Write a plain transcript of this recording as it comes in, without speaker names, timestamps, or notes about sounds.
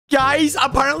Guys,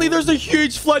 apparently there's a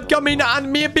huge flood coming and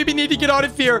me and Bibi need to get out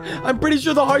of here. I'm pretty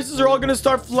sure the houses are all going to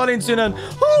start flooding soon. And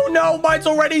oh no, mine's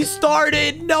already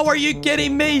started. No, are you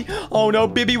kidding me? Oh no,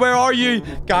 Bibi, where are you?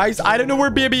 Guys, I don't know where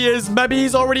Bibi is. Maybe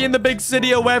he's already in the big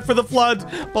city away for the flood,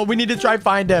 but we need to try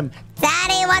find him.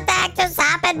 Daddy, what the heck just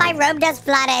happened? My room just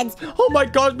flooded. Oh my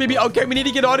gosh, Bibi. Okay, we need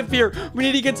to get out of here. We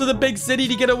need to get to the big city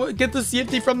to get the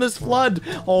safety from this flood.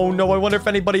 Oh no, I wonder if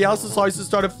anybody else's houses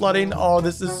started flooding. Oh,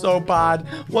 this is so bad.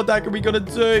 What the heck are we gonna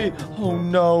do? Oh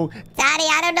no. Daddy,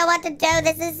 I don't know what to do.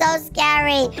 This is so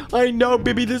scary. I know,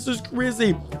 Bibi. This is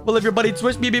crazy. Well, everybody,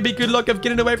 wish me, Bibi, good luck of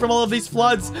getting away from all of these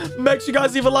floods. Make sure you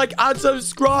guys leave a like and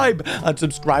subscribe. And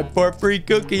subscribe for a free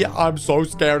cookie. I'm so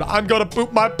scared. I'm gonna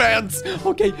poop my pants.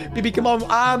 Okay, Bibi, come on.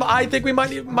 I think we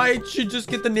should just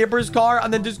get the neighbor's car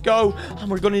and then just go. And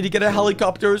we're gonna need to get a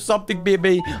helicopter or something,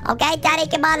 Bibi. Okay, Daddy,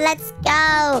 come on, let's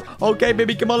go. Okay,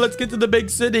 Bibi, come on, let's get to the big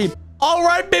city. All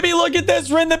right, Bibi, look at this.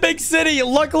 We're in the big city.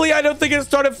 Luckily, I don't think it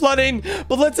started flooding,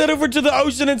 but let's head over to the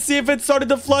ocean and see if it started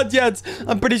to flood yet.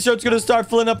 I'm pretty sure it's going to start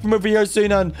filling up from over here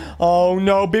soon on. Oh,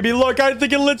 no, Bibi, look, I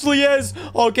think it literally is.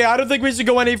 Okay, I don't think we should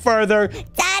go any further.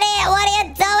 Daddy, what are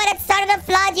you doing? It started to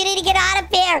flood. You need to get out of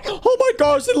here. Oh, my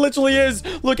gosh, it literally is.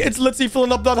 Look, it's literally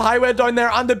filling up that highway down there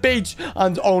on the beach.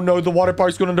 And, oh, no, the water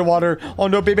park's going underwater. Oh,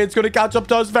 no, Bibi, it's going to catch up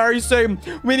to us very soon.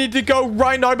 We need to go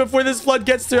right now before this flood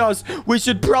gets to us. We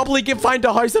should probably find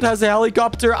a house that has a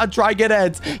helicopter and try get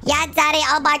it. Yeah, Daddy.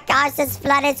 Oh my gosh, this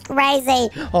flood is crazy.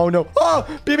 Oh no. Oh,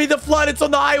 Bibi, the flood. It's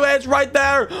on the highway. It's right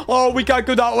there. Oh, we can't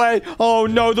go that way. Oh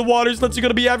no, the water's literally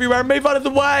gonna be everywhere. Move out of the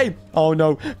way. Oh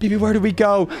no. Bibi, where do we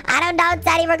go? I don't know,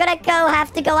 Daddy. We're gonna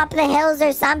have to go up the hills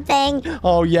or something.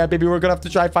 Oh yeah, Bibi, we're gonna have to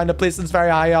try find a place that's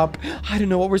very high up. I don't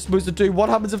know what we're supposed to do. What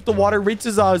happens if the water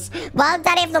reaches us? Well,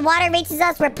 Daddy, if the water reaches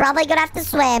us, we're probably gonna have to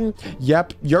swim.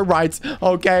 Yep, you're right.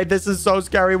 Okay, this is so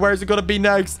scary. Where's it gonna be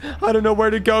next? I don't know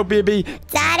where to go, Bibi.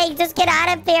 Daddy, just get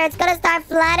out of here. It's gonna start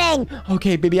flooding.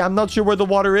 Okay, Bibi, I'm not sure where the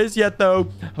water is yet, though.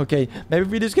 Okay, maybe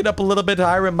if we just get up a little bit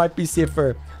higher, it might be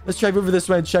safer. Let's drive over this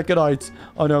way and check it out.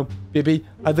 Oh, no. Bibi,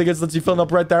 I think it's literally filling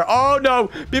up right there. Oh,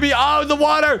 no. Bibi, oh, the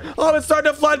water. Oh, it's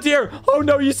starting to flood here. Oh,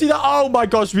 no, you see that? Oh, my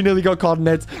gosh, we nearly got caught in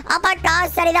it. Oh, my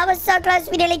gosh, Daddy, that was so close.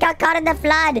 We nearly got caught in the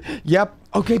flood. Yep.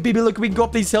 Okay, Bibi, look, we can go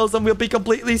up these hills and we'll be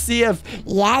completely safe.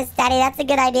 Yes, Daddy, that's a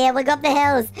good idea. We'll go up the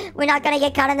hills. We're not going to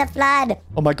get caught in the flood.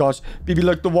 Oh, my gosh. Bibi,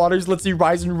 look, the water's literally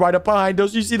rising right up behind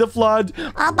us. You see the flood?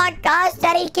 Oh, my gosh,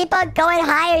 Daddy, keep on going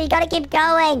higher. You got to keep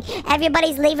going.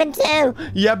 Everybody's leaving, too.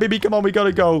 Yeah, Bibi, come on, we got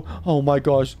to go. Oh, my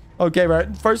gosh. Okay, right.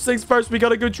 First things first, we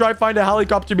gotta go try find a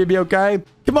helicopter, Bibi, okay?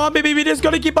 Come on, Bibi, we just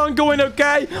gotta keep on going,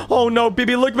 okay? Oh, no,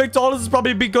 Bibi, look, McDonald's is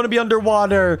probably gonna be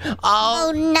underwater.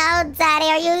 Oh, no, Daddy,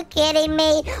 are you kidding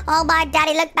me? Oh, my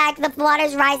Daddy, look back. The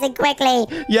water's rising quickly.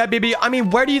 Yeah, Bibi, I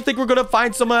mean, where do you think we're gonna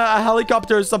find a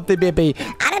helicopter or something, Bibi?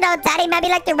 I don't know, Daddy, maybe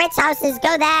like the rich houses.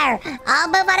 Go there. I'll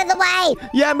move out of the way.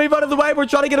 Yeah, move out of the way. We're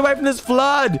trying to get away from this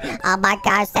flood. Oh, my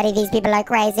gosh, Daddy, these people are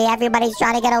crazy. Everybody's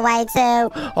trying to get away, too.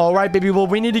 All right, Bibi, well,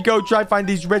 we need to go try find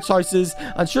these rich houses,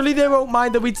 and surely they won't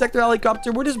mind that we take their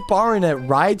helicopter. We're just borrowing it,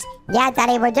 right? Yeah,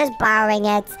 Daddy, we're just borrowing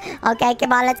it. Okay,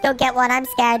 come on, let's go get one. I'm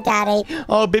scared, Daddy.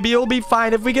 Oh, Bibi, it'll be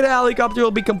fine. If we get a helicopter,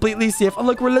 it'll be completely safe. And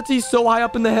look, we're literally so high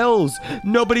up in the hills.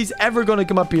 Nobody's ever gonna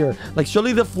come up here. Like,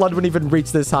 surely the flood wouldn't even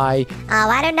reach this high. Oh,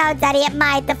 I don't know, Daddy. It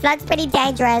might. The flood's pretty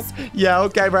dangerous. Yeah,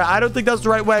 okay, right. I don't think that's the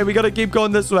right way. We gotta keep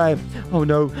going this way. Oh,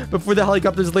 no. Before the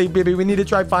helicopters leave, Bibi, we need to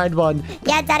try find one.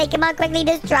 Yeah, Daddy, come on, quickly,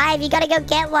 just drive. You gotta go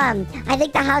get one. I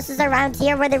think the houses around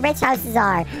here where the rich houses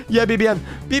are. Yeah, Bibi,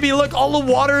 Bibi, look, all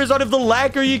the water is out of the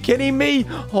lake. Are you kidding me?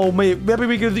 Oh, maybe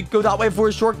we could go that way for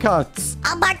a shortcut.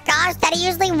 Oh, my gosh, Daddy,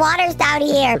 usually water's down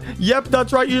here. Yep,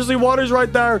 that's right. Usually water's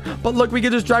right there. But look, we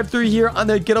can just drive through here and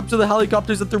then get up to the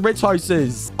helicopters at the rich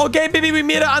houses. Okay, Bibi, we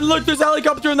made it. And look, there's a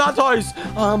helicopter in that house.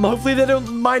 Hopefully they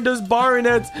don't mind us borrowing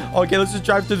it. Okay, let's just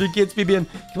drive through the gates, Bibi. And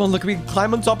come on, look, we can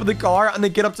climb on top of the car and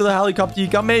then get up to the helicopter. You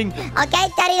coming? Okay,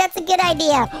 Daddy, that's a good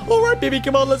idea. All right, Bibi,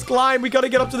 come on, let's climb. We gotta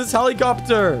get up to this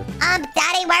helicopter.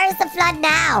 Daddy, where is the flood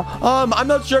now? I'm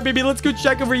not sure, Bibi. Let's go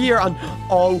check over here. And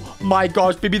oh my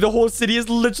gosh, Bibi, the whole city is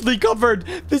literally covered.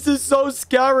 This is so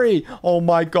scary. Oh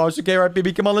my gosh. Okay, right,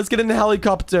 Bibi, come on, let's get in the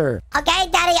helicopter. Okay,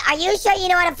 Daddy, are you sure you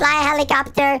know how to fly a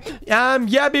helicopter?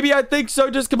 Yeah, Bibi, I think so.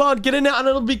 Just come on, get in it, and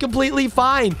it'll be completely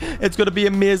fine. It's gonna be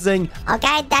amazing.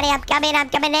 Okay, Daddy, I'm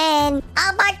coming in.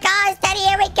 Oh my gosh, Daddy,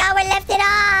 here we go. We're lifting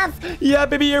off. Yeah,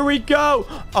 Bibi, here we go.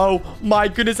 Oh my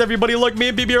goodness, everybody, look, me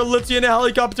and Bibi are literally in a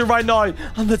helicopter right now.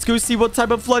 now. And let's go see what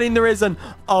type of flooding there is. And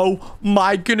oh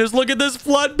my goodness, look at this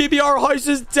flood, Bibi. Our house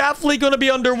is definitely going to be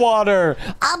underwater.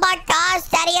 Oh my gosh,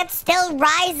 Daddy, it's still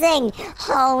rising.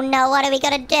 Oh no, what are we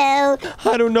gonna do?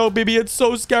 I don't know, Bibi. It's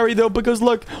so scary though, because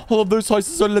look, all of those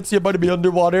houses are literally about to be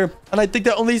underwater. And I think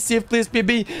the only safe place,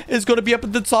 Bibi, is going to be up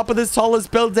at the top of this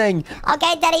tallest building.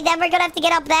 Okay, Daddy, then we're gonna have to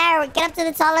get up there. Get up to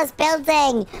the tallest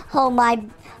building.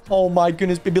 Oh my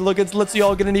goodness, Bibi, look, it's literally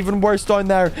all getting even worse down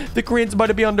there. The crane's about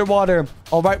to be underwater.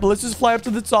 All right, well, let's just fly up to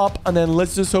the top, and then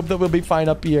let's just hope that we'll be fine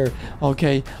up here.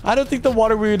 Okay, I don't think the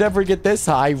water would ever get this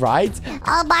high, right?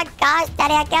 Oh my gosh,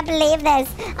 Daddy, I can't believe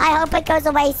this. I hope it goes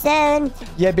away soon.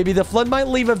 Yeah, Bibi, the flood might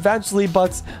leave eventually,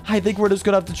 but I think we're just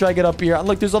gonna have to try to get up here. And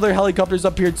look, there's other helicopters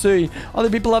up here too. Other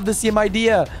people have the same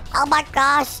idea. Oh my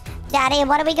gosh. Daddy,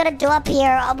 what are we gonna do up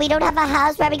here? We don't have a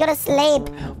house. Where are we gonna sleep?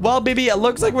 Well, Bibi, it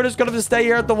looks like we're just gonna have to stay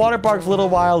here at the water park for a little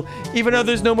while. Even though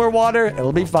there's no more water,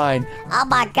 it'll be fine. Oh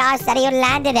my gosh, Daddy, you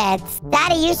landed it.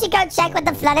 Daddy, you should go check what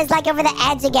the flood is like over the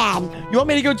edge again. You want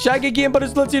me to go check again? But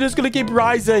it's literally just gonna keep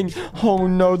rising. Oh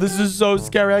no, this is so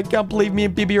scary. I can't believe me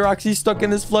and Bibi are actually stuck in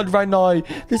this flood right now.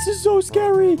 This is so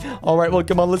scary. All right, well,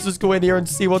 come on, let's just go in here and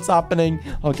see what's happening.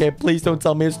 Okay, please don't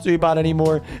tell me it's too bad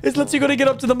anymore. It's literally gonna get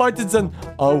up to the mountains and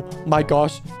oh my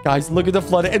gosh, guys, look at the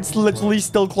flood. It's literally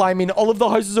still climbing. All of the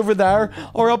houses over there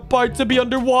are about to be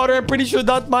underwater. I'm pretty sure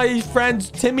that's my friend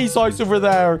Timmy's house over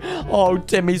there. Oh,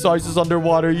 Timmy's house is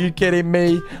underwater. Are you kidding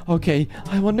me? Okay,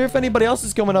 I wonder if anybody else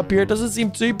is coming up here. It doesn't seem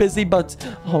too busy, but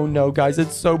oh no, guys,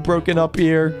 it's so broken up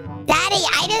here. Daddy,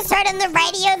 I just heard on the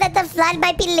radio that the flood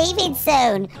might be leaving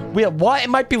soon. Wait, what? It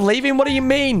might be leaving? What do you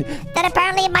mean? That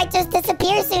apparently it might just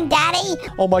disappear soon, Daddy.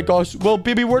 Oh my gosh. Well,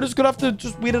 Bibi, we're just gonna have to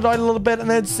just wait it out a little bit and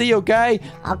then see, okay?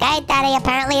 Okay, Daddy,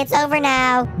 apparently it's over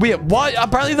now. Wait, what?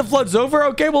 Apparently the flood's over?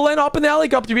 Okay, well then hop in the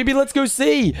helicopter, Bibi. Let's go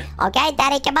see. Okay,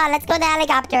 Daddy, come on. Let's go in the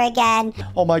helicopter again.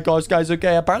 Oh my gosh, guys.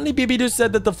 Okay, apparently Bibi just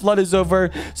said that the flood is over.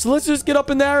 So let's just get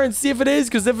up in there and see if it is,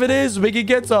 because if it is, we can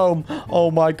get home. Oh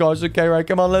my gosh. Okay, right.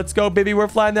 Come on, let's go, Bibi. We're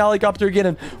flying the helicopter again.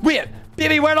 And wait,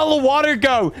 Bibi, where'd all the water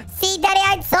go? See, Daddy,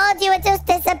 I told you it just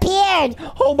disappeared.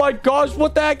 Oh my gosh,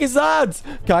 what the heck is that?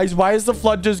 Guys, why is the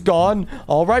flood just gone?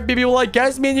 All right, Bibi, well, I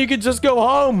guess me and you could just go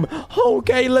home.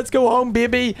 Okay, let's go home,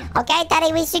 Bibi. Okay,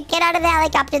 Daddy, we should get out of the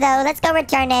helicopter, though. Let's go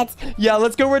return it. Yeah,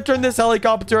 let's go return this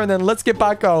helicopter and then let's get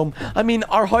back home. I mean,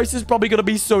 our house is probably going to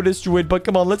be so destroyed, but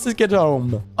come on, let's just get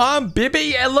home.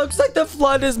 Bibi, it looks like the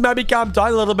flood has maybe calmed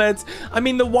down a little bit. I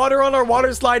mean, the water on our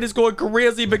water slide is going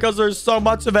crazy because there's so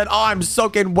much of it. Oh, I'm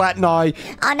soaking wet now.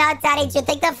 Oh, no, Daddy, do you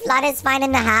think the flood is fine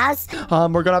in the house?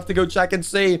 We're gonna have to go check and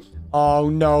see. Oh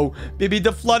no, Bibi,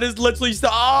 the flood is literally still.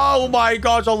 Oh my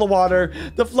gosh, all the water.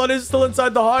 The flood is still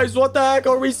inside the house. What the heck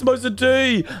are we supposed to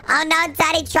do? Oh no,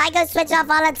 Daddy, try go switch off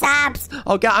all the taps.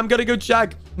 Okay, I'm gonna go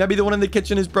check. Maybe the one in the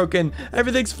kitchen is broken.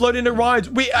 Everything's floating around.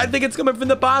 Wait, I think it's coming from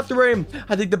the bathroom.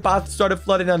 I think the bath started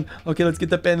flooding in. Okay, let's get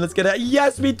the bin. Let's get it.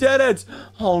 Yes, we did it.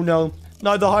 Oh no.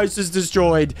 Now the house is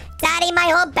destroyed. Daddy, my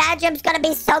whole bedroom's gonna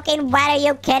be soaking wet. Are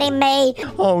you kidding me?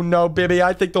 Oh no, Bibi.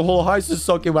 I think the whole house is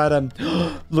soaking wet.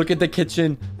 Look at the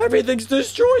kitchen. Everything's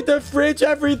destroyed. The fridge,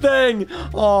 everything.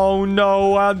 Oh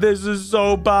no, this is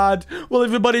so bad. Well,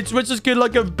 everybody, Twitch is good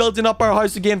luck of building up our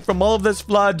house again from all of this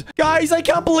flood. Guys, I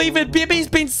can't believe it. Bibi's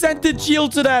been sent to jail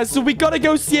today, so we gotta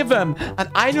go save him. And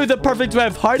I know the perfect way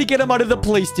of how to get him out of the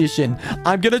police station.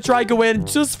 I'm gonna try go in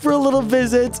just for a little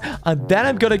visit, and then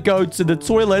I'm gonna go to the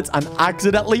toilet and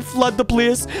accidentally flood the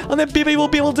place, and then Bibi will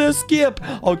be able to escape.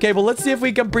 Okay, well, let's see if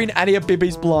we can bring any of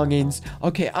Bibi's belongings.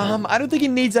 Okay, I don't think he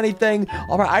needs anything.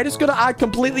 All right, I just gotta act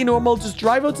completely normal, just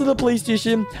drive out to the police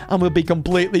station, and we'll be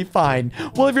completely fine.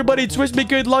 Well, everybody, wish me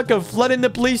good luck of flooding the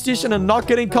police station and not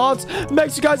getting caught.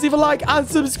 Make sure you guys leave a like and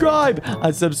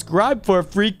subscribe for a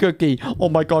free cookie. Oh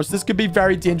my gosh, this could be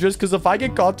very dangerous, because if I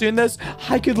get caught doing this,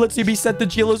 I could literally be sent to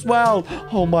jail as well.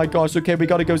 Oh my gosh, okay, we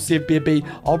gotta go save Bibi.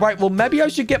 All right, well, maybe I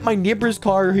should get my neighbor's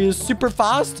car, who is super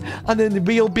fast, and then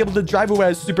we'll be able to drive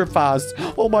away super fast.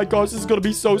 Oh my gosh, this is gonna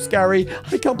be so scary.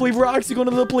 I can't believe we're actually going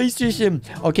to the police station.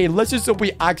 Okay, let's just hope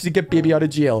we actually get Bibi out of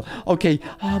jail. Okay,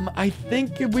 I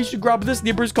think we should grab this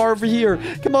neighbor's car over here.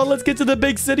 Come on, let's get to the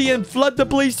big city and flood the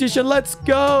police station. Let's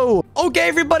go. Okay,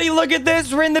 everybody, look at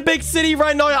this. We're in the big city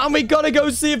right now, and we gotta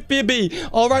go save Bibi.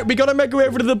 All right, we gotta make our way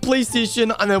over to the police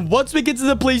station, and then once we get to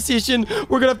the police station,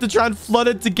 we're gonna have to try and flood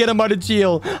it to get him out of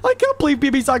jail. I can't believe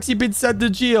Bibi's actually been sent to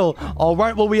jail. All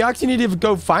right, well, we actually need to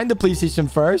go find the police station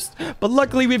first, but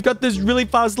luckily we've got this really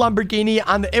fast Lamborghini,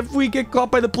 and if we get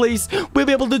caught by the police, we'll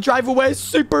be able to drive away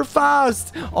super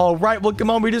fast. All right, well, come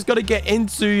on, we just gotta get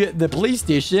into the police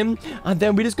station, and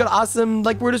then we just gotta ask them,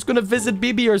 like, we're just gonna visit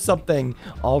Bibi or something.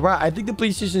 All right, I think the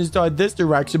police station is down this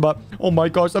direction, but oh my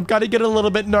gosh, I'm kind of getting a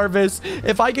little bit nervous.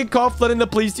 If I get caught flooding the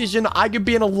police station, I could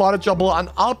be in a lot of trouble, and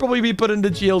I'll probably be put into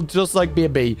jail just like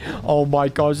Baby. Oh my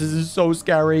gosh, this is so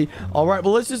scary. All right,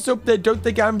 well, let's just hope they don't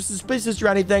think I'm suspicious or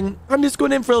anything. I'm just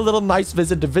going in for a little nice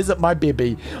visit to visit my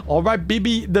Baby. All right,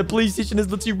 Baby, the police station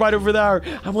is literally right over there.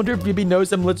 I wonder if Baby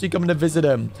knows I'm literally coming to visit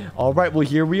him. All right, well,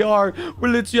 here we are. We're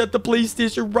literally at the police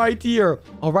station right here.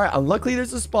 All right, and luckily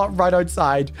there's a spot right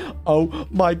outside. Oh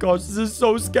my gosh, this is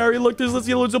so scary. Look, there's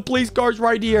literally loads of police cars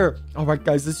right here. All right,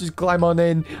 guys, let's just climb on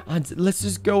in and let's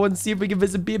just go and see if we can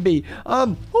visit Baby.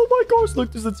 Oh my gosh,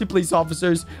 look, there's literally police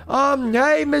officers.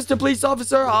 Hey, Mr. Police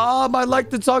Officer, I'd like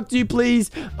to talk to you,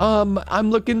 please.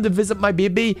 I'm looking to visit my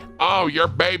Baby. Oh, your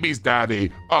baby's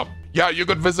daddy. Oh, yeah, you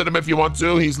could visit him if you want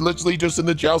to. He's literally just in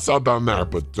the jail cell down there.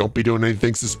 But don't be doing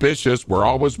anything suspicious. We're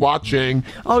always watching.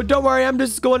 Oh, don't worry. I'm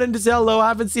just going in to say hello. I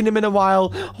haven't seen him in a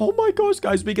while. Oh my gosh,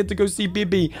 guys. We get to go see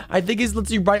Baby. I think he's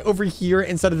literally right over here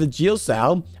inside of the jail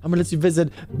cell. I'm going to let you visit.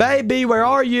 Baby, where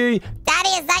are you? Daddy,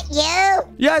 is that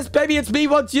you? Yes, Baby, it's me.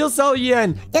 What jail cell are you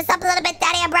in? Just up a little bit,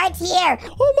 Daddy. I'm right here.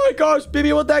 Oh my gosh,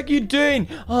 Baby, what the heck are you doing?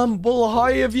 Well, how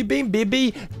have you been,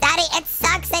 Baby? Daddy, it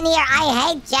sucks in here.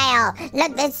 I hate jail.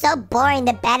 Look, it's so boring.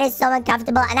 The bed is so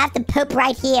uncomfortable, and I have to poop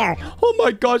right here. Oh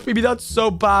my gosh, Baby, that's so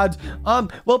bad.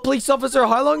 Well, police officer,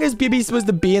 how long is Baby supposed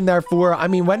to be in there for? I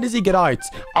mean, when does he get out?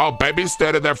 Oh, baby's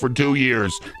stayed in there for 2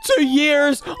 years. 2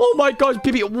 years? Oh my gosh,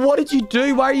 Baby, what did you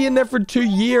do? Why are you in there for 2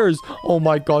 years? Oh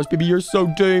my gosh, Baby, you're so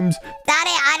doomed. Daddy,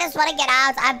 I just want to get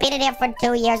out. I've been in here for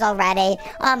 2 years already.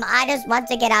 I just want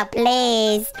to get out,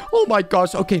 please. Oh my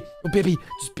gosh, okay. Well, Baby,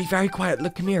 just be very quiet.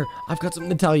 Look, come here. I've got something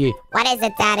to tell you. What is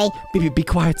it, Daddy? Baby, be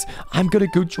quiet. I'm gonna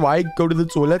go to the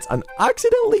toilets and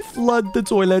accidentally flood the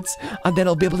toilets, and then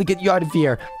I'll be able to get you out of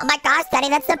here. Oh my gosh, Daddy,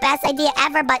 that's the best idea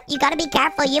ever, but you gotta be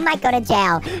careful. You might go to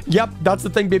jail. Yep, that's the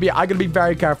thing, Baby. I gotta be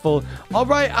very careful. All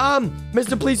right,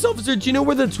 Mr. Police Officer, do you know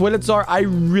where the toilets are? I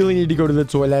really need to go to the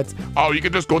toilet. Oh, you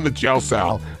can just go in the jail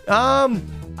cell.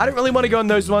 I don't really want to go in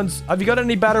those ones. Have you got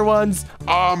any better ones?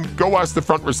 Go ask the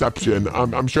front reception.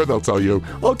 I'm sure they'll tell you.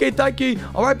 Okay, thank you.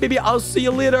 All right, Baby, I'll see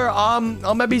you later.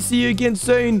 I'll maybe see you again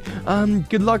soon.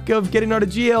 Good luck of getting out of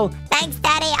jail. Thanks,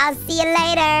 Daddy. I'll see you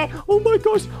later. Oh my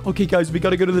gosh. Okay, guys, we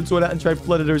gotta go to the toilet and try to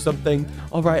flood it or something.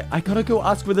 All right, I gotta go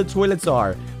ask where the toilets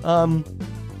are.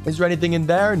 Is there anything in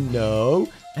there? No.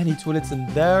 Any toilets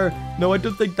in there? No, I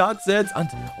don't think that's it. And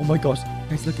oh my gosh,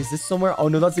 guys, look, is this somewhere? Oh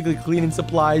no, that's like the cleaning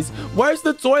supplies. Where's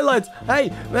the toilet?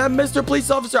 Hey, Mr.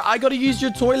 Police Officer, I gotta use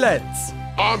your toilets.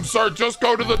 Sir, just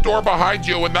go to the door behind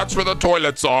you, and that's where the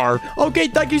toilets are. Okay,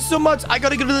 thank you so much. I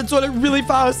gotta go to the toilet really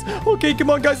fast. Okay, come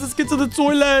on, guys. Let's get to the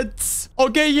toilets.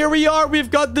 Okay, here we are.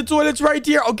 We've got the toilets right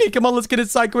here. Okay, come on. Let's get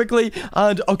inside quickly.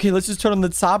 And, okay, let's just turn on the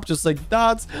tap just like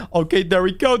that. Okay, there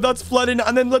we go. That's flooding.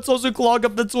 And then let's also clog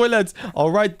up the toilets. All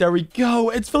right, there we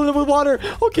go. It's filling up with water.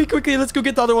 Okay, quickly. Let's go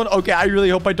get the other one. Okay, I really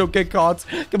hope I don't get caught.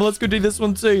 Come on, let's go do this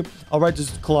one too. All right,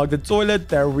 just clog the toilet.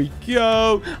 There we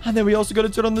go. And then we also got to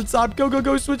turn on the tap. Go, go,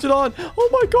 go. Switch it on. Oh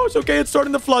my gosh. Okay, it's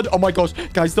starting to flood. Oh my gosh.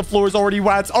 Guys, the floor is already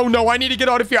wet. Oh no, I need to get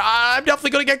out of here. I'm definitely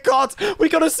gonna get caught. We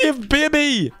gotta save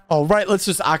Baby. All right, let's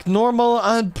just act normal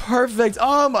and perfect.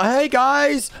 Hey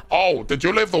guys. Oh, did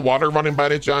you leave the water running by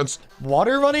any chance?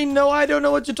 Water running? No, I don't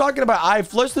know what you're talking about. I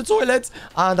flushed the toilet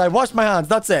and I washed my hands.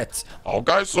 That's it.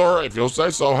 Okay, sir. If you'll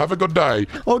say so. Have a good day.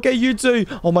 Okay, you too.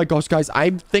 Oh my gosh, guys. I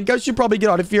think I should probably get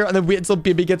out of here and then wait until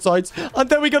Baby gets out. And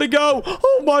then we gotta go.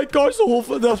 Oh my gosh,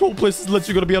 the whole place is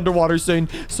literally gonna be underwater soon.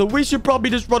 So we should probably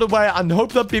just run away and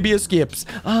hope that Baby escapes.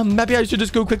 Maybe I should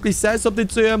just go quickly say something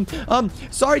to him.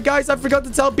 Sorry guys, I forgot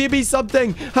to tell Baby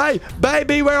something. Hey,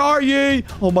 Baby, where are you?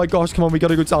 Oh my gosh, come on. We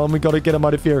gotta go tell him. We gotta get him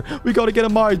out of here. We gotta get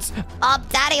him out.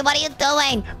 Daddy, what are you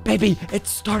doing? Baby, it's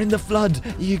starting to flood.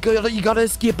 You gotta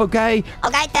escape, okay?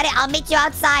 Okay, Daddy, I'll meet you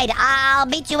outside. I'll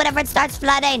meet you whenever it starts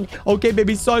flooding. Okay,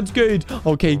 Baby, sounds good.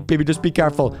 Okay, Baby, just be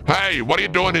careful. Hey, what are you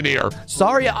doing in here?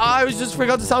 Sorry, I was just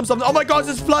forgot to tell him something. Oh my gosh,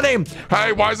 it's flooding.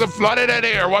 Hey, why is it flooded in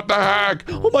here? What the heck?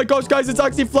 Oh my gosh, guys, it's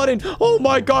actually flooding. Oh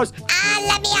my gosh.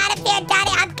 Let me out of here,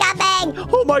 Daddy. I'm coming.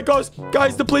 Oh my gosh.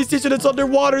 Guys, the police station is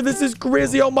underwater. This is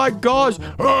crazy. Oh my gosh.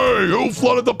 Hey, who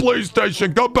flooded the police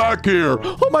station? Come back here.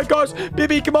 Oh my gosh.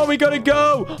 Baby, come on. We gotta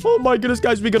go. Oh my goodness,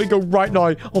 guys. We gotta go right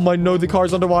now. Oh my, no, the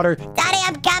car's underwater. Daddy,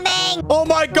 I'm coming. Oh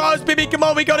my gosh, Baby, come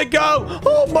on. We gotta go.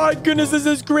 Oh my goodness, this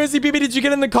is crazy. Baby, did you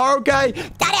get in the car okay?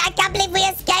 Daddy, I can't believe we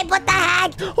escaped. What the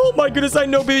heck? Oh my goodness, I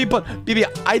know, Baby, but Baby,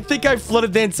 I think I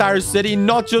flooded the entire city,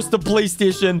 not just the police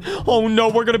station. Oh no,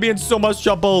 we're gonna be in so much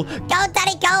trouble. Go,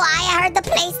 Daddy, go. I heard the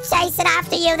police chasing chasing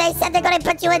after you. They said they're gonna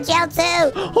put you in jail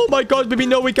too. Oh my gosh, baby,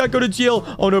 no, we can't go to jail.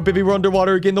 Oh no, baby, we're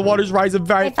underwater again. The water's rising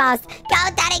very Fast. Go,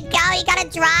 Daddy, go. You gotta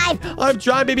drive. I'm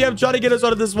trying, baby. I'm trying to get us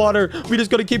out of this water. We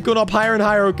just gotta keep going up higher and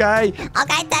higher, okay?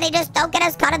 Okay, Daddy, just don't get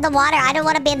us caught in the water. I don't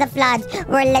want to be in the floods.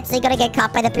 We're literally gonna get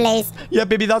caught by the police. Yeah,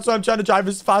 baby, that's why I'm trying to drive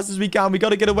as fast as we can. We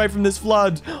gotta get away from this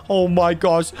flood. Oh my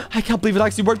gosh. I can't believe it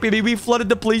actually worked, baby. We flooded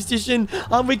the police station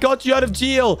and we got you out of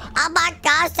jail. Oh my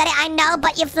gosh, Daddy, I know,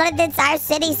 but you flooded the entire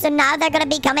city, so now they're gonna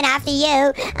be coming after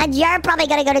you, and you're probably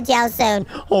gonna go to jail soon.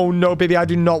 Oh no, baby, I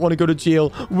do not want to go to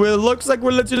jail. Well, it looks like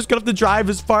we're literally just gonna have to drive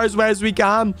as far away as we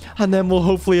can, and then we'll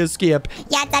hopefully escape.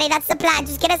 Yeah, Daddy, that's the plan.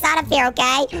 Just get us out of here,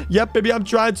 okay? Yep, baby, I'm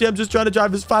trying to. I'm just trying to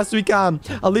drive as fast as we can.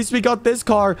 At least we got this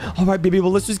car. All right, baby,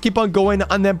 well, let's just keep on going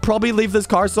and then probably leave this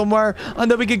car somewhere, and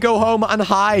then we can go home and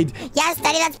hide. Yes,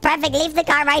 Daddy, that's perfect. Leave the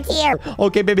car right here.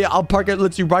 Okay, baby, I'll park it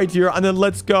literally right here, and then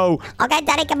let's go. Okay,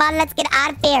 Daddy, come on, let's get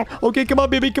out of here. Okay, come on,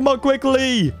 baby, come on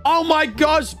quickly. Oh my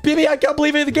gosh, baby, I can't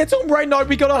believe it. Get home right now.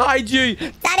 We gotta hide you.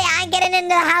 Daddy, I'm getting into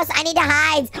the house. I need to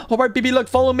hide. All right, baby, look,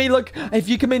 follow me. Look, if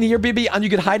you come in here, baby, and you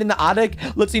can hide in the attic,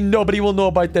 let's see, nobody will know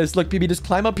about this. Look, baby, just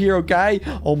climb up here, okay?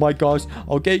 Oh my gosh.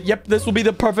 Okay, yep, this will be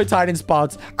the perfect hiding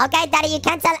spot. Okay, Daddy, you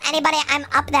can't tell anybody I'm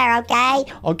up there, okay?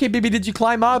 Okay, baby, did you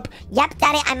climb up? Yep,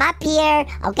 Daddy, I'm up here.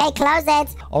 Okay, close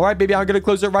it. All right, baby, I'm gonna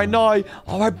close it right now.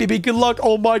 All right, baby, good luck.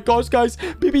 Oh my gosh, guys,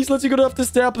 baby's literally gonna have to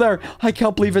stay up there. I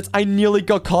can't believe it. I nearly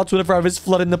got caught whenever I was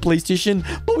flooding the police station,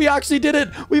 but we actually did it.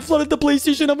 We flooded the police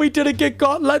station and we didn't get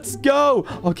caught. Let's go.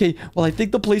 Okay, well, I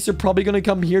think the police are probably gonna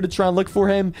come here to try and look for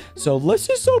him, so let's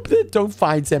just hope they don't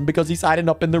find him because he's hiding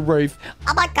up in the roof.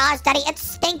 Oh my gosh, Daddy, it's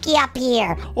stinky up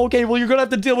here. Okay, well, you're gonna have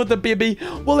to deal with it, baby.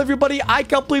 Well, everybody, I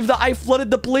can't believe that I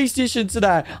flooded the police station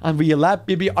today and we let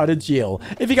baby out of jail.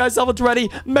 If you guys haven't already,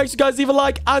 make sure you guys leave a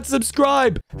like and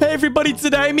subscribe. Hey, everybody,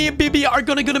 today me and baby are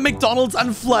gonna go to McDonald's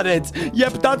and flood it.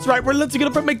 Yep, that's right. We're literally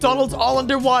gonna put McDonald's all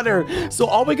underwater. So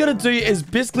all we gotta do is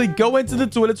basically go into the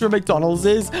toilets where McDonald's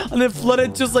is and then flood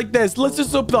it just like this. Let's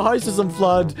just hope the house doesn't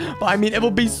flood. But I mean, it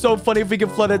would be so funny if we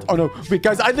could flood it. Oh no, wait,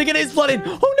 guys, I think it is flooding.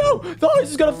 Oh no, the house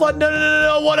is gonna flood. No, no, no,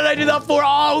 no, no. What did I do that for?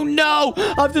 Oh no,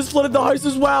 I've just flooded the house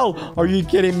as well. Are you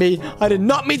kidding me? I did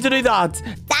not mean to do that.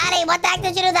 Daddy, what the heck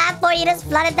did you do that for? You just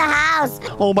flooded the house.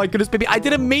 Oh my goodness, baby, I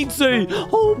didn't mean to.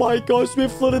 Oh my gosh, we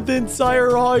flooded the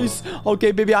entire house.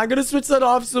 Okay, baby, I'm gonna switch that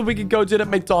off so we can go to the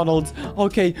McDonald's.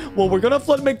 Okay, well, we're gonna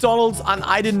flood McDonald's and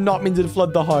I did not mean to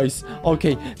flood the house.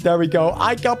 Okay, there we go.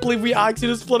 I can't believe we actually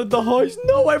just flooded the house.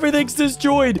 No, everything's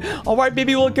destroyed. All right,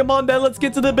 baby, well, come on then. Let's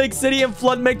get to the big city and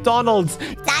flood McDonald's.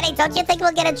 Daddy, don't you think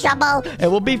we'll get in trouble? It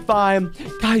will be fine.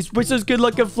 Guys, wish us good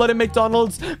luck at flooding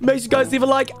McDonald's. Make sure you guys leave a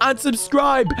like and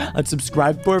subscribe. And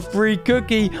subscribe for a free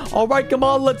cookie. All right, come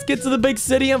on. Let's get to the big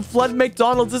city and flood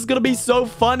McDonald's. This is going to be so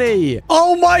funny.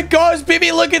 Oh my gosh,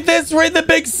 baby, look at this. We're in the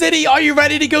big city. Are you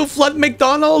ready to go flood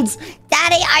McDonald's?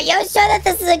 Daddy, are you sure that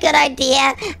this is a good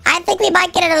idea? I think we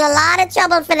might get in a lot of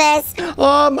trouble for this.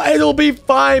 It'll be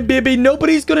fine, baby.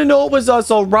 Nobody's gonna know it was us,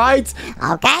 all right?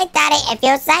 Okay, Daddy, if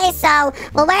you say so.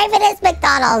 Well, where even is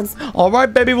McDonald's? All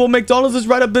right, baby. Well, McDonald's is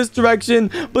right up this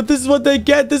direction, but this is what they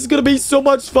get. This is gonna be so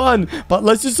much fun. But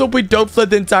let's just hope we don't flood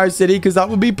the entire city, because that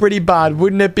would be pretty bad,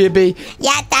 wouldn't it, baby?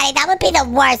 Yeah, Daddy, that would be the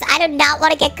worst. I do not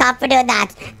want to get caught for doing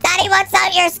that. Daddy, what's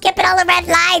up? You're skipping all the red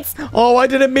lights. Oh, I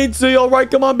didn't mean to. All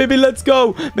right, come on, baby. Let's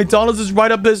go. McDonald's is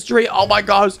right up this street. Oh my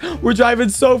gosh, we're driving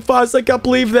so fast. I can't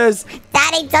believe this.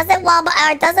 Daddy, doesn't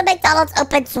McDonald's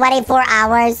open 24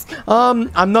 hours?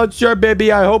 I'm not sure,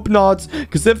 baby. I hope not.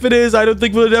 Because if it is, I don't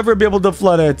think we'll ever be able to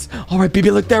flood it. All right,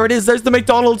 baby, look, there it is. There's the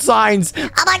McDonald's signs.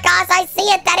 Oh my gosh, I see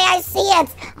it, Daddy. I see it.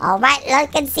 All right,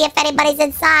 look and see if anybody's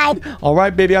inside. All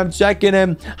right, baby, I'm checking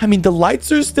him. I mean, the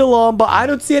lights are still on, but I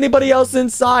don't see anybody else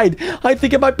inside. I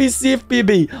think it might be safe,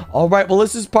 baby. All right, well,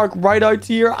 let's just park right out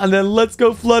here, and then let's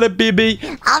go flood it, baby.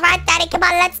 All right, Daddy, come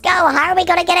on, let's go. How are we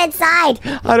going to get inside?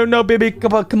 I don't know, baby.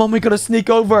 Come on, we gotta sneak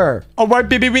over. All right,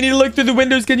 baby, we need to look through the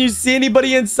windows. Can you see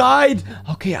anybody inside?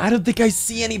 Okay, I don't think I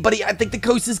see anybody. I think the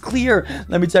coast is clear.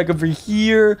 Let me check over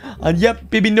here. And yep,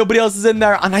 baby, nobody else is in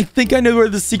there. And I think I know where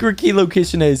the secret key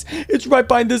location is. It's right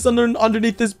behind this,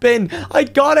 underneath this bin. I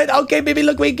got it. Okay, baby,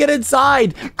 look, we can get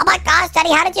inside. Oh my gosh,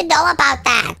 Daddy, how did you know about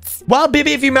that? Well,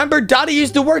 baby, if you remember, Daddy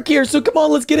used to work here. So come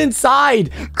on, let's get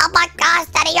inside. Oh my gosh,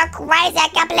 Daddy, you're crazy. I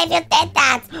can't believe you did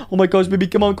that. Oh my gosh, baby,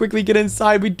 come on, quickly get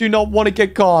inside. We do not want to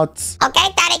get caught. Okay,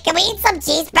 Daddy, can we eat some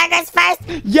cheeseburgers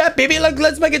first? Yeah, baby, look,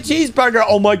 let's make a cheeseburger.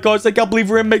 Oh my gosh, I can't believe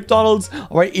we're in McDonald's.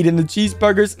 All right, eating the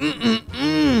cheeseburgers.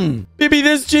 Baby,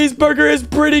 this cheeseburger is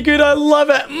pretty good. I love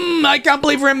it. I can't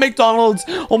believe we're in McDonald's.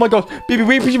 Oh my gosh. Baby,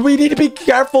 we need to be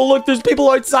careful. Look, there's people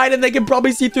outside and they can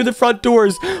probably see through the front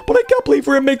doors. But I can't believe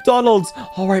we're in McDonald's.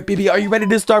 All right, baby, are you ready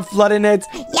to start flooding it?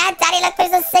 Yeah, Daddy, look,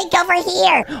 there's a sink over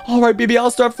here. All right, baby,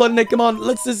 I'll start flooding it. Come on,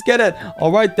 let's just get it.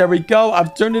 All right, there we go.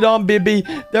 I've turned it on, baby.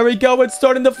 There we go. It's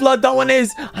starting to flood. That one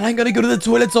is. And I'm going to go to the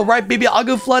toilets. All right, baby, I'll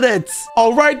go flood it.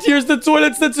 All right, here's the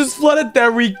toilets. Let's just flood it.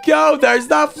 There we go. There's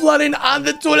that flooding. And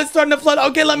the toilet's starting to flood.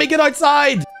 Okay, let me get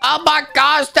outside. Oh my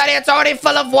gosh, Daddy, it's already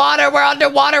full of water. We're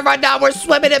underwater right now. We're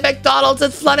swimming in McDonald's.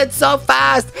 It's flooded so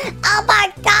fast. Oh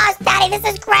my gosh, Daddy,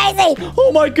 this is crazy.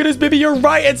 Oh my goodness, baby, you're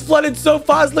right. It's flooded so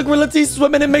fast. Look, we're literally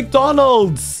swimming in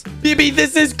McDonald's. Baby,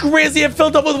 this is crazy. It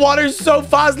filled up with water so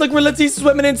fast. Look, we're literally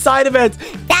swimming inside of it.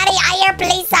 Daddy, I hear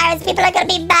police sirens. People are gonna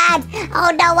be mad.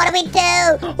 Oh no, what do we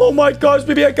do? Oh my gosh,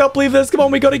 baby, I can't believe this. Come on,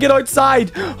 we gotta get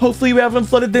outside. Hopefully, we haven't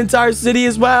flooded the entire city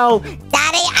as well.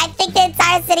 Daddy, I think the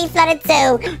entire city flooded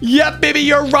too. Yep, baby,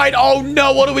 you're right. Oh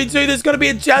no, what do we do? There's gonna be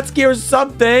a jet ski or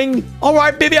something. All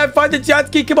right, baby, I found the jet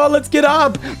ski. Come on, let's get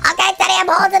up. Okay, Daddy, I'm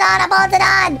holding on. I'm holding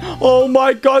on. Oh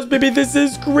my gosh, baby, this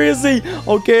is crazy.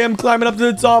 Okay, I'm climbing up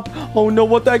to the top. Oh no,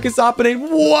 what the heck is happening?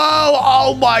 Whoa,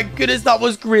 oh my goodness, that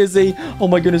was crazy. Oh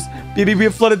my goodness, baby, we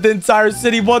have flooded the entire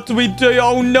city. What do we do?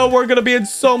 Oh no, we're gonna be in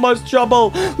so much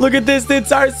trouble. Look at this, the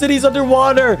entire city's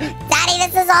underwater. Daddy,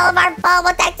 this is all of our fault.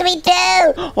 What the heck do we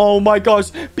do? Oh my gosh,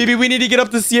 baby, we need to get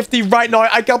up to safety right now.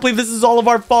 I can't believe this is all of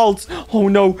our fault. Oh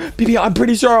no, baby, I'm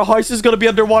pretty sure our house is gonna be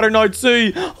underwater now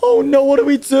too. Oh no, what do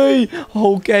we do?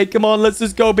 Okay, come on, let's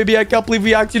just go, baby. I can't believe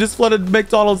we actually just flooded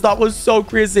McDonald's. That was so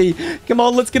crazy. Come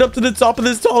on, let's get up to the top of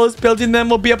this tallest building, then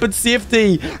we'll be up in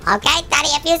safety. Okay, Daddy,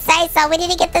 if you say so. We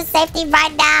need to get to safety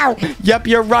right now. Yep,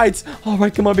 you're right. All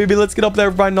right, come on, baby. Let's get up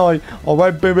there right now. All right,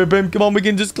 baby, boom. Come on, we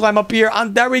can just climb up here.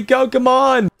 And there we go. Come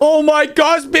on. Oh, my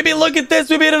gosh, baby. Look at this.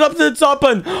 We made it up to the top.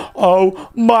 And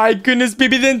oh, my goodness,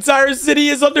 baby. The entire city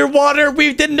is underwater.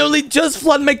 We didn't only just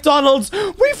flood McDonald's.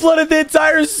 We flooded the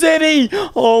entire city.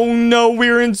 Oh, no.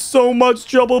 We're in so much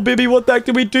trouble, baby. What the heck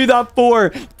did we do that for?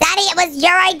 Daddy, it was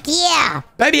your idea.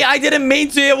 Baby, I didn't mean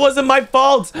to. It wasn't my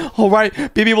fault. All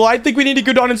right, baby. Well, I think we need to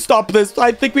go down and stop this.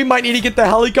 I think we might need to get the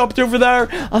helicopter over there.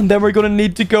 And then we're going to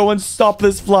need to go and stop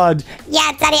this flood.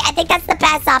 Yeah, Daddy, I think that's the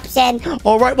best option.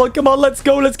 All right, well, come on. Let's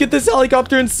go. Let's get this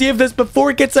helicopter and save this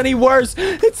before it gets any worse.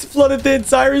 It's flooded the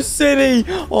entire city.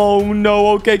 Oh, no.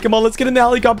 Okay, come on. Let's get in the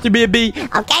helicopter, baby.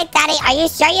 Okay, Daddy, are you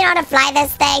sure you know how to fly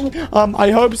this thing?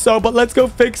 I hope so, but let's go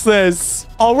fix this.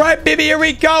 All right, baby, here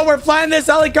we go. We're flying this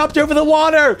helicopter over the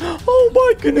water. Oh,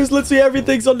 my goodness. Let's see.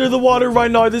 Everything's under the water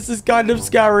right now. This is kind of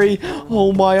scary.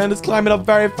 Oh, my. And it's climbing up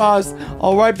very fast.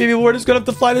 All right, baby. We're just going to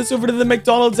have to fly this over to the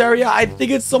McDonald's area. I think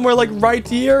it's somewhere like right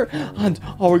here. And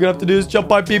all we're going to have to do is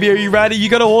jump out, baby. Are you ready? You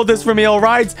got to hold this for me, all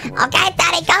right? Okay,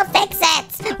 Daddy, go fix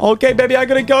it. Okay, baby. I'm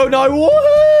going to go now.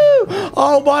 Woohoo!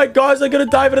 Oh, my gosh. I'm going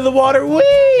to dive into the water. Whee!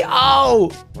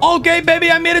 Oh! Okay,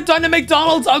 baby, I made it down to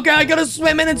McDonald's. Okay, I gotta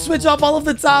swim in and switch off all of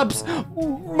the taps.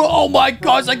 Oh my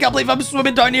gosh, I can't believe I'm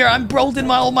swimming down here. I'm holding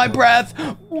all my breath.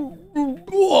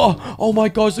 Oh my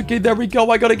gosh, okay, there we go.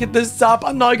 I gotta get this tap.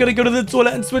 And now I gotta go to the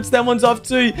toilet and switch them ones off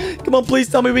too. Come on, please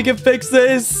tell me we can fix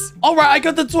this. All right, I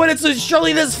got the toilet, so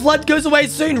surely this flood goes away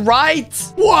soon, right?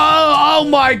 Whoa, oh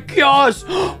my gosh.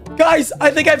 Guys, I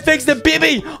think I fixed it,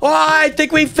 baby. Oh, I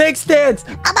think we fixed it.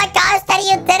 Oh my gosh, Daddy,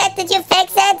 you did it. Did you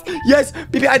fix it? Yes,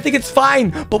 baby, I think it's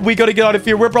fine. But we gotta get out of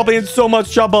here. We're probably in so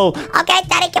much trouble. Okay,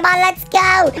 Daddy, come on, let's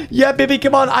go. Yeah, baby,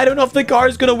 come on. I don't know if the car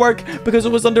is gonna work because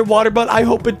it was underwater, but I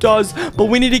hope it does. But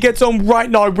we need to get home right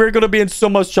now. We're gonna be in so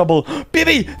much trouble.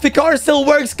 Baby, the car still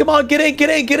works. Come on, get in, get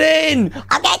in, get in.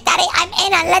 Okay, Daddy, I'm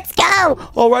in and let's go.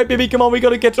 All right, baby, come on. We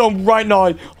gotta get home right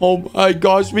now. Oh my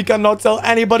gosh, we cannot tell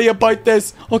anybody about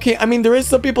this. Okay, I mean, there is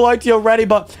some people out here already,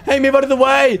 but hey, move out of the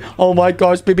way. Oh my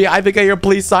gosh, baby, I think I hear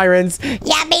police sirens.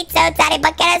 Yeah, me too, Daddy,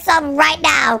 but get us home right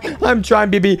now. I'm trying,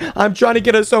 baby. I'm trying to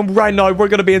get us home right now. We're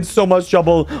gonna be in so much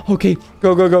trouble. Okay,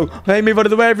 go, go, go. Hey, move out of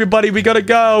the way, everybody. We gotta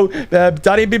go.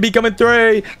 Daddy and baby coming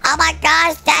through. Oh my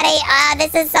gosh, Daddy.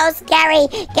 This is so scary.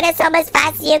 Get us home as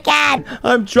fast as you can.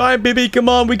 I'm trying, baby. Come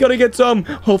on, we gotta get some.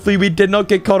 Hopefully, we did not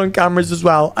get caught on cameras as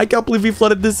well. I can't believe we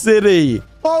flooded the city.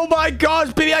 Oh my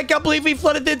gosh, baby, I can't believe we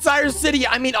flooded the entire city.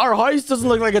 I mean, our house doesn't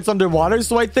look like it's underwater,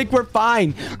 so I think we're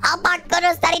fine. Oh my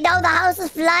goodness, Daddy, no, the house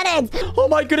is flooded. Oh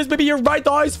my goodness, baby, you're right.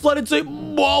 The house flooded too.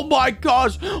 Oh my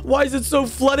gosh. Why is it so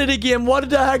flooded again? What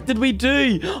the heck did we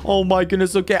do? Oh my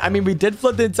goodness. Okay. I mean, we did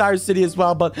flood the entire city as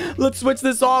well, but let's switch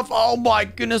this off. Oh my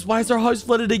goodness. Why is our house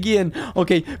flooded again?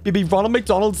 Okay. Maybe Ronald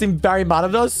McDonald seemed very mad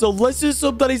at us, so let's just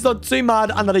hope that he's not too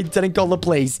mad and that he didn't call the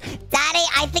police. Daddy,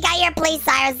 I think I hear police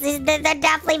sirens. They're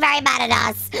definitely very mad at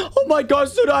us. Oh my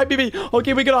gosh, so did I, baby.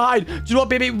 Okay, we gotta hide. Do you know what,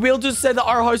 baby? We'll just say that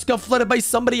our house got flooded by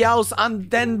somebody else, and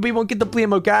then we won't get the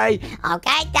blame, okay?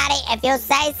 Okay, Daddy, if you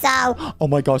say so. Oh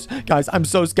my gosh, guys, I'm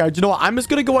so scared. You know what? I'm just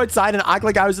gonna go outside and act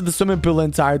like I was in the swimming pool the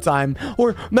entire time.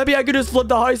 Or maybe I could just flood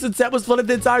the house and say it was flooded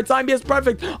the entire time. Yes,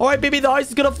 perfect. All right, baby, the house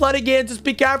is gonna flood again. Just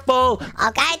be careful.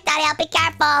 Okay, Daddy, I'll be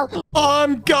careful.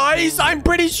 Guys, I'm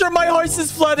pretty sure my house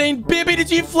is flooding. Baby,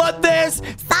 did you flood this?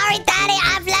 Sorry, Daddy,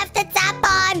 I've left the tap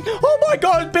on. Oh my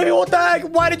gosh, baby, what the heck?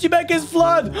 Why did you make us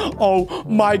flood? Oh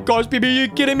my gosh, baby, are you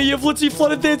kidding me? You've literally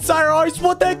flooded the entire house.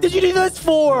 What the heck did you do this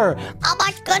for? Oh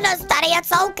my goodness, Daddy,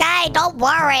 it's okay. Don't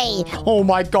worry. Oh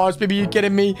my gosh, baby, you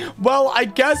kidding me? Well, I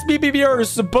guess maybe we are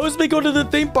supposed to be going to the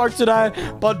theme park today,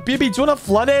 but baby, do you want to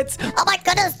flood it? Oh my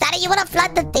goodness, Daddy, you want to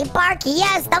flood the theme park?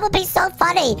 Yes, that would be so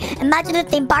funny. Imagine the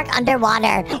theme park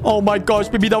underwater. Oh my gosh,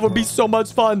 baby, that would be so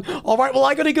much fun. All right, well,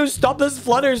 I gotta go stop this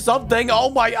flood or something. Oh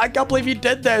my, I can't believe you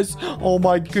did this. Oh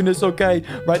my goodness, okay.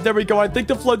 Right, there we go. I think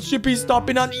the flood should be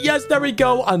stopping on. Yes, there we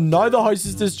go. And now the house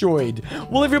is destroyed.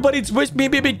 Well, everybody, wish me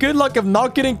baby good luck of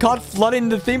not getting caught flooding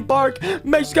the theme park.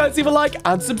 Make sure you guys leave a like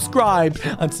and subscribe.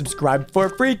 And subscribe for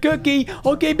a free cookie.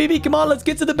 Okay, baby, come on, let's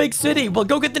get to the big city. We'll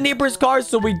go get the neighbor's cars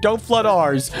so we don't flood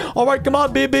ours. All right, come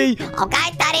on, baby.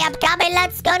 Okay, Daddy, I'm coming.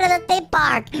 Let's go to the theme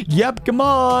park. Yep, come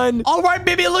on. All right,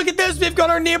 baby, look at this. We've got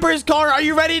our neighbor's car. Are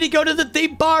you ready to go to the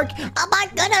theme park? Oh my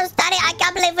goodness, Daddy, I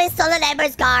can't believe we stole the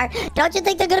neighbor's car. Don't you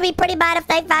think they're gonna be pretty mad if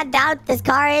they found out this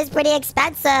car is pretty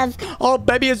expensive? Oh,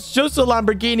 baby, it's just a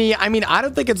Lamborghini. I mean, I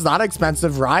don't think it's that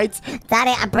expensive, right?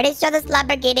 Daddy, I'm pretty sure this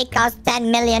Lamborghini cost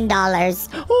 $10 million.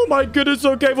 Oh my goodness,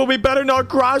 okay, well, we better not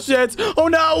crash it. Oh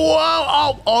no,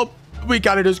 whoa, oh. We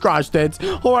kinda just crashed it.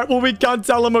 Alright, well, we can't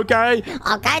tell him, okay?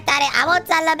 Okay, Daddy, I won't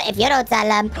tell him if you don't tell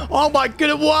him. Oh my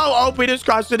goodness, whoa, oh, we just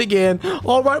crashed it again.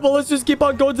 Alright, well, let's just keep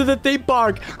on going to the theme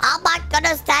park. Oh my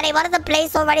goodness, Daddy, why did the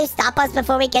police already stop us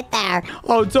before we get there?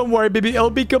 Oh, don't worry, baby, it'll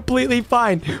be completely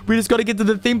fine. We just gotta get to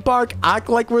the theme park, act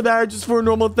like we're there just for a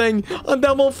normal thing, and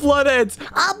then we'll flood it.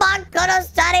 Oh my goodness,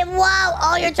 Daddy, whoa.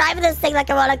 Oh, you're driving this thing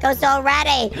like a roller coaster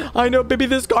already. I know, baby,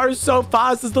 this car is so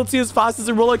fast. It's literally as fast as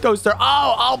a roller coaster.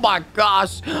 Oh my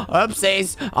gosh.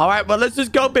 Oopsies. All right, well, let's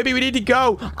just go, baby. We need to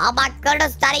go. Oh my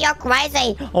goodness, Daddy, you're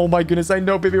crazy. Oh my goodness, I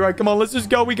know, baby. Right, come on, let's just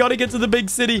go. We gotta get to the big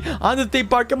city on the theme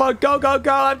park. Come on, go, go,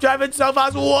 go. I'm driving so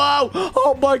fast. Whoa.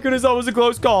 Oh my goodness, that was a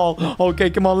close call. Okay,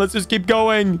 come on, let's just keep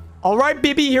going. All right,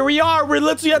 baby, here we are. We're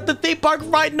literally at the theme park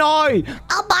right now.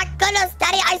 Oh my goodness,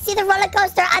 Daddy, I see the roller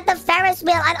coaster at the Ferris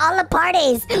wheel at all the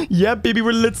parties. Yeah, baby,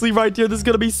 we're literally right here. This is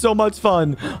gonna be so much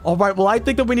fun. All right, well, I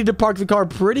think that we need to park the car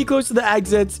pretty close to the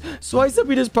exits. So I said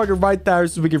we just park it right there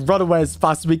so we can run away as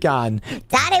fast as we can.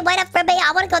 Daddy, wait up for me.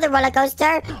 I want to go on the roller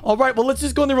coaster. All right, well, let's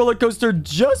just go on the roller coaster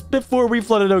just before we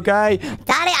flood it, okay?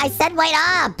 Daddy, I said wait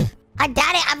up.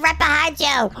 Daddy, I'm right behind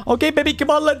you. Okay, baby,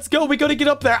 come on, let's go. We gotta get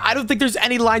up there. I don't think there's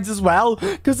any lines as well,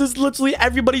 because there's literally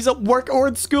everybody's at work or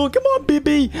at school. Come on,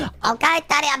 baby. Okay,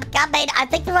 Daddy, I'm coming. I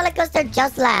think the roller coaster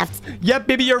just left. Yep,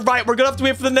 baby, you're right. We're gonna have to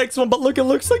wait for the next one, but look, it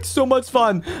looks like so much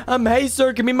fun. Hey,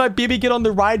 sir, can me and my baby get on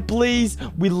the ride, please?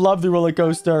 We love the roller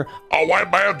coaster. Oh,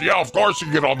 wait, man. Yeah, of course you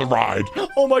can get on the ride.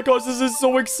 Oh my gosh, this is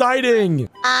so exciting.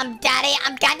 Daddy,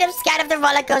 I'm kind of scared of the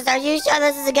roller coaster. Are you sure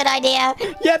this is a good idea?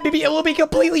 Yeah, baby, it will be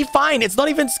completely fine. It's not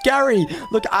even scary.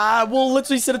 Look, we'll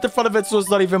literally sit at the front of it so it's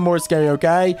not even more scary,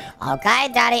 okay? Okay,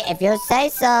 Daddy, if you say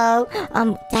so.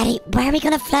 Daddy, where are we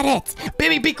gonna flood it?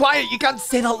 Baby, be quiet. You can't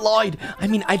say that loud. I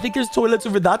mean, I think there's toilets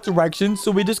over that direction,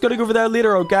 so we just gotta go over there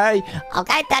later, okay?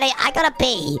 Okay, Daddy, I gotta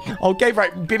pee. Okay,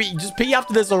 right, baby, just pee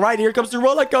after this, all right? Here comes the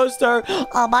roller coaster.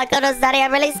 Oh my goodness, Daddy,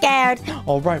 I'm really scared.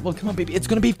 All right, well, come on, baby. It's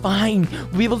gonna be fine.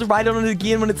 We'll be able to ride on it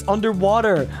again when it's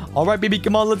underwater. All right, baby,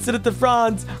 come on. Let's sit at the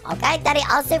front. Okay, Daddy,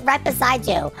 I'll sit right beside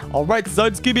you. All right,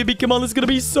 sounds good, baby. Come on, this is gonna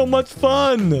be so much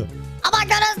fun. Oh my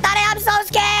goodness, Daddy, I'm so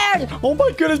scared. Oh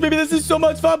my goodness, baby, this is so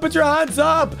much fun. Put your hands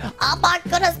up. Oh my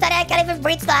goodness, Daddy, I can't even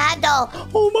reach the handle.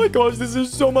 Oh my gosh, this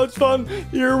is so much fun.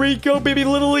 Here we go, baby.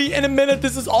 Literally, in a minute,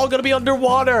 this is all gonna be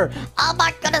underwater. Oh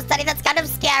my goodness, Daddy, that's kind of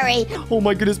scary. Oh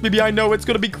my goodness, baby, I know it's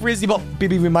gonna be crazy, but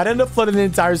baby, we might end up flooding the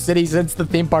entire city since the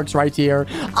theme park's right here.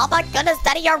 Oh my goodness,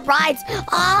 Daddy, you're right.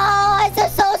 Oh, this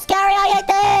is so scary. I hate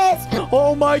this.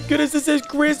 Oh my goodness, this is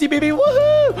crazy, baby.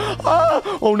 Woohoo!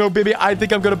 Oh no, baby, I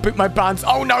think I'm gonna poop my pants.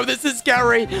 Oh no, this is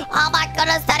scary. Oh my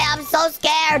goodness, Daddy, I'm so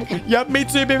scared. Yep, me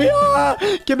too, baby.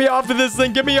 Get me off of this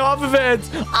thing. Get me off of it.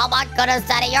 Oh my goodness,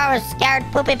 Daddy, you're a scared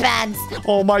poopy pants.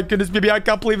 Oh my goodness, baby, I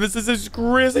can't believe this. This is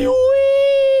crazy.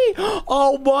 Whee!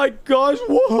 Oh my gosh,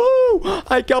 woohoo!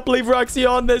 I can't believe we're actually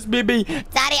on this, baby.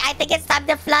 Daddy, I think it's time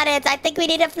to flood it. I think we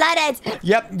need to flood it.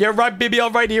 Yep, you're right, baby.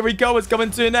 All right, here we go. It's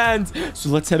coming to an end. So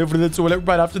let's head over to the toilet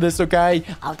right after this, okay?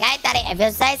 Okay, Daddy, if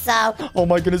you say so. Oh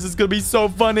my goodness, it's gonna be so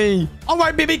funny. All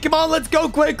right, baby, come on, let's go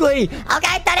quickly.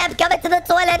 Okay, Daddy, I'm coming to the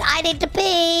toilet. I need to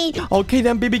pee. Okay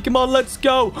then, baby, come on, let's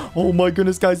go. Oh my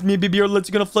goodness, guys, me and baby are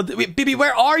literally gonna flood. Wait, baby,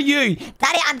 where are you?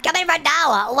 Daddy, I'm coming right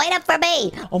now. Wait up for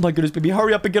me. Oh my goodness, baby,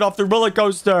 hurry up and get off the roller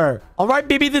coaster. All right,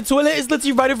 baby, the toilet is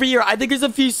literally right over here. I think there's a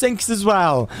few sinks as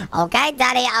well. Okay,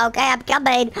 Daddy, okay, I'm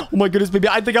coming. Oh my goodness, baby,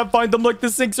 I think I find them. Look, the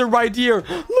sinks are right here.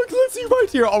 Look, let's see right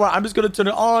here. All right, I'm just gonna turn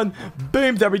it on.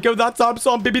 Boom, there we go. That top's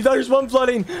on, baby. There's one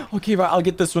flooding. Okay, right, I'll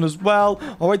get this one as well.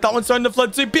 All right, that one's starting to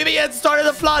flood too. Baby, it started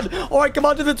to flood. All right, come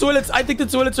on to the toilets. I think the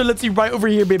toilets are, let's see, right over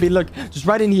here, baby. Look, just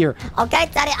right in here. Okay,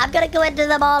 Daddy, I'm gonna go into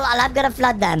them all and I'm gonna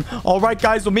flood them. All right,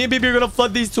 guys, so me and baby are gonna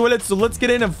flood these toilets, so let's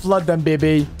get in and flood them,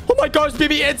 baby. Oh my gosh,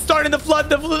 baby, it's starting to flood.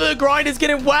 The grind is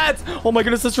getting wet. Oh my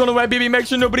goodness, let's run away, baby. Make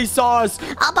sure nobody saw us.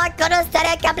 Oh my goodness, Daddy,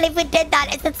 I can't believe we did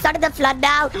that. Is it starting to flood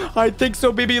now? I think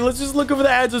so, baby. Let's just look over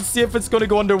the edge and see if it's gonna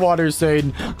go underwater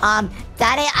soon.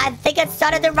 Daddy, I think it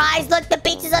started to rise. Look, the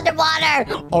beach is underwater.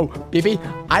 Oh, baby,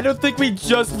 I don't think we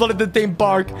just flooded the theme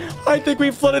park. I think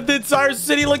we flooded the entire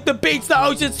city. Like the beach, the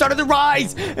ocean started to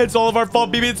rise. It's all of our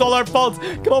fault, baby. It's all our fault.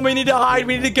 Come on, we need to hide.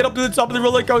 We need to get up to the top of the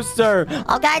roller coaster.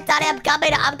 Okay, Daddy, I'm coming.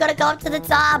 I'm gonna go up to the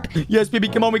top. Yes, baby,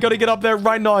 come on. We gotta get up there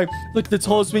right now. Look, the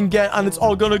tallest we can get, and it's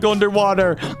all gonna go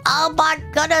underwater. Oh my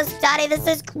goodness, Daddy, this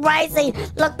is crazy.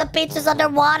 Look, the beach is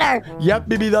underwater. Yep,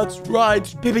 baby, that's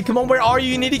right. Baby, come on, where are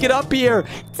you? You need to get up here.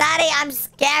 Daddy, I'm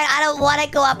scared. I don't want to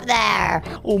go up there.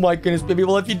 Oh my goodness, baby.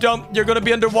 Well, if you don't, you're gonna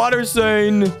be underwater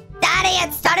soon. Daddy,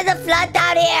 it started to flood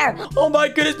down here. Oh my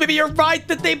goodness, baby, you're right.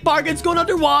 The theme park is going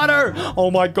underwater. Oh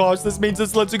my gosh, this means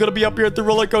it's literally going to be up here at the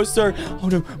roller coaster. Oh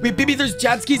no, wait, baby, there's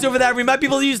jet skis over there. We might be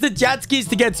able to use the jet skis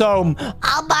to get home.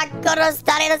 Oh my goodness,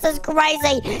 Daddy, this is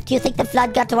crazy. Do you think the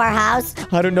flood got to our house?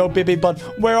 I don't know, baby, but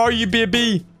where are you,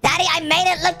 baby? Daddy, I made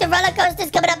it. Look, the roller coaster's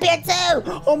coming up here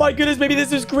too. Oh my goodness, baby,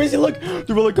 this is crazy. Look,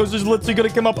 the roller coaster's literally going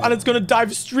to come up and it's going to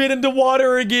dive straight into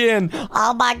water again.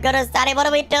 Oh my goodness, Daddy, what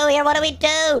do we do here? What do we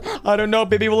do? I don't know,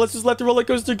 baby. Well, let's just let the roller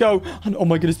coaster go. And oh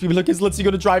my goodness, baby, look, it's literally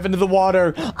going to drive into the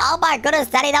water. Oh my goodness,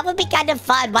 Daddy, that would be kind of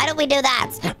fun. Why don't we do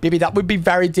that? Baby, that would be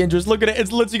very dangerous. Look at it.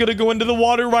 It's literally going to go into the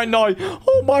water right now.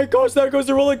 Oh my gosh, there goes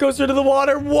the roller coaster into the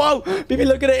water. Whoa, baby,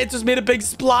 look at it. It just made a big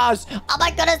splash. Oh my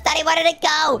goodness, Daddy, where did it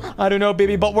go? I don't know,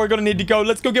 baby, but we're going to need to go.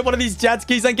 Let's go get one of these jet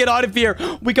skis and get out of here.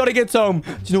 We got to get home.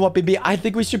 Do you know what, baby? I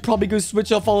think we should probably go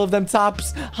switch off all of them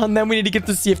taps. And then we need to get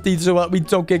to safety so that we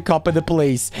don't get caught by the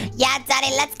police. Yeah,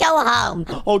 Daddy, let's go home.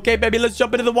 Okay, baby, let's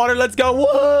jump into the water. Let's go.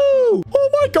 Whoa! Oh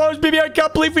my gosh, baby, I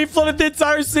can't believe we flooded the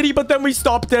entire city, but then we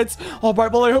stopped it. All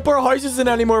right, well, I hope our house isn't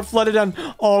any more flooded. And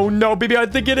oh no, baby, I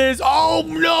think it is. Oh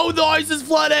no, the house is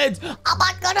flooded. Oh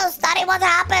my goodness, Daddy, what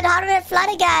happened? How did it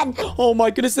flood again? Oh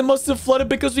my goodness, it must have flooded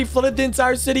because we flooded the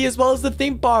entire city as well as the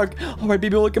theme park. All right,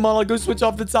 baby, look, come on, I'll go switch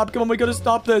off the tap. Come on, we gotta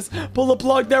stop this. Pull the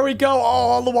plug. There we go. Oh,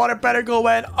 all the water better go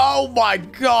in. Oh my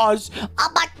gosh. Oh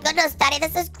my goodness, Daddy,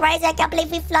 this is crazy. I can't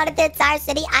believe we flooded the entire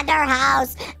city and our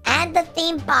house and the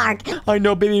theme park. I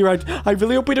know, baby, right. I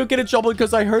really hope we don't get in trouble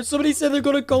because I heard somebody say they're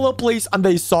gonna call the police and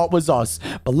they saw it was us.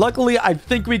 But luckily, I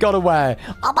think we got away.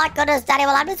 Oh my goodness, Daddy,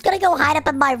 well, I'm just gonna go hide up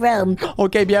in my room.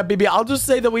 Okay, yeah, baby, I'll just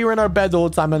say that we were in our bed the whole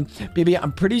time. And baby,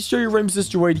 I'm pretty sure your room's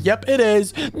destroyed. Yep, it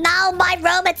is. No, my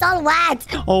room, it's all wet.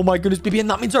 Oh my goodness, baby, and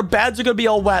that means our beds are gonna be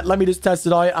all wet. Let me just test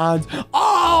it out. And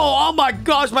oh my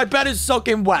gosh, my bed is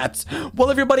soaking wet. Well,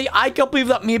 everybody, I can't believe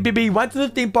that me and baby went to the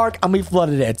theme park and we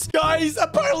flooded it. Guys,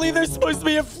 apparently there's supposed to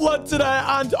be a flood today.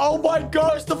 And oh my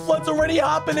gosh, the flood's already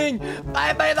happening.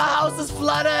 Baby, the house is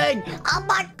flooding. Oh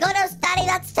my goodness, Daddy,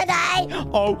 that's today.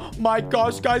 Oh my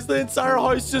gosh, guys, the entire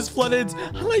house just flooded.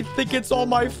 And I think it's all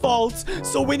my fault.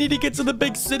 So we need to get to the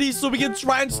big city so we can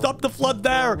try and stop the flood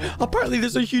there. Apparently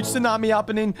there's a huge tsunami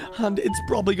happening and it's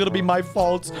probably gonna be my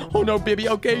fault. Oh no, baby.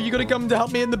 Okay, are you gonna come to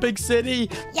help me in the big city?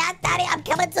 Yeah, Daddy, I'm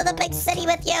coming to the big city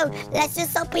with you. Let's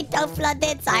just hope we don't flood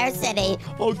the entire city.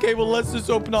 Okay, well, let's just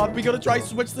open up. We gotta try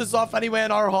switch this off anyway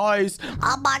in our house.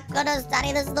 Oh my goodness,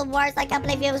 Daddy, this is the worst. I can't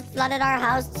believe you flooded our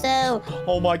house too.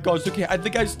 Oh my gosh. Okay, I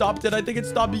think I stopped it. I think it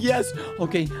stop. Yes.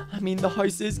 Okay. I mean, the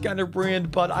house is kind of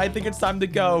ruined, but I think it's time to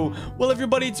go. Well,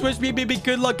 everybody, wish me baby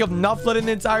good luck of not flooding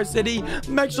the entire city.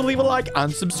 Make sure to leave a like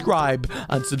and subscribe.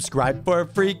 And subscribe for a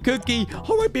free cookie.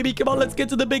 All right, baby, come on. Let's get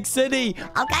to the big city.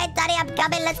 Okay, Daddy, I'm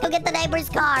coming. Let's go get the neighbor's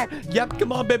car. Yep,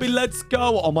 come on, baby. Let's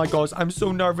go. Oh, my gosh. I'm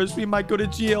so nervous. We might go to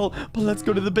jail, but let's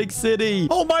go to the big city.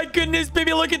 Oh, my goodness,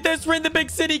 baby. Look at this. We're in the big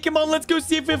city. Come on. Let's go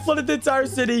see if it flooded the entire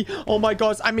city. Oh, my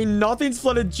gosh. I mean, nothing's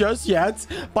flooded just yet,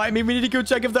 but I mean, we need to go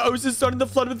check if the ocean's starting to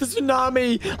flood with the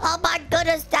tsunami. Oh, my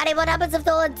goodness, Daddy. What happens if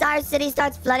the whole entire city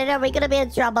starts flooding? Are we going to be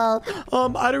in trouble?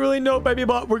 I don't really know, baby,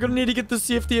 but we're going to need to get the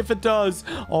safety if it does.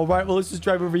 All right, well, let's just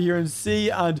drive over here and see.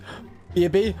 And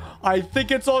baby, I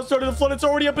think it's all starting to flood. It's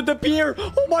already up at the pier.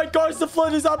 Oh my gosh, the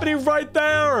flood is happening right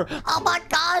there. Oh my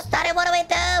gosh, Daddy, what do we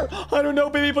do? I don't know,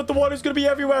 baby, but the water's gonna be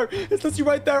everywhere. It's literally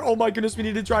right there. Oh my goodness, we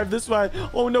need to drive this way.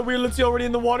 Oh no, we're literally already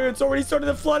in the water. It's already starting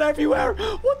to flood everywhere.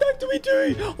 What the heck do we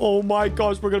do? Oh my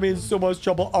gosh, we're gonna be in so much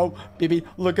trouble. Oh, baby,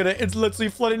 look at it. It's literally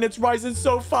flooding. It's rising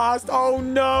so fast. Oh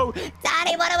no.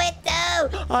 Daddy, what do we do?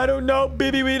 I don't know,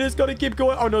 baby. We just gotta keep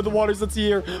going. Oh no, the water's literally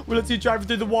here. We're literally driving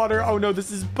through the water. Oh no,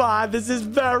 this is bad. This is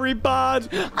very bad.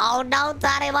 Oh no,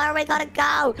 Daddy, where are we gonna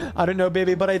go? I don't know,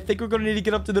 baby, but I think we're gonna need to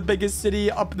get up to the biggest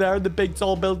city up there, the big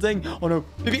tall building. Oh no,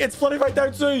 baby, it's flooding right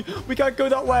there too. We can't go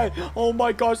that way. Oh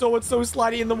my gosh, oh, it's so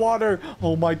slidey in the water.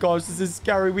 Oh my gosh, this is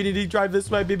scary. We need to drive this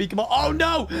way, baby. Come on. Oh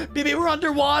no, baby, we're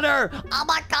underwater. Oh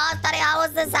my gosh, Daddy, how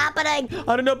is this happening?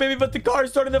 I don't know, baby, but the car's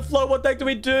starting to float. What the heck do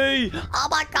we do? Oh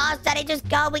my gosh, Daddy, just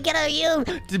go. We get a you.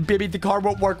 Baby, the car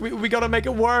won't work. We gotta make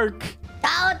it work.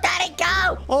 Go, Daddy,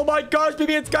 go. Oh my gosh,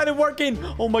 baby, it's kind of working.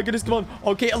 Oh my goodness, come on.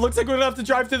 Okay, it looks like we're gonna have to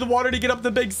drive through the water to get up the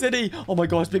big city. Oh my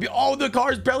gosh, baby. Oh, the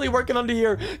car's barely working under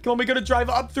here. Come on, we gotta drive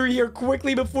up through here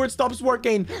quickly before it stops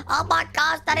working. Oh my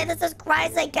gosh, Daddy, this is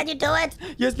crazy. Can you do it?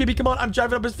 Yes, baby, come on. I'm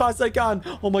driving up as fast as I can.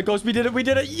 Oh my gosh, we did it. We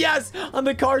did it. Yes, and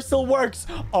the car still works.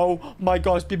 Oh my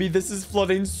gosh, baby, this is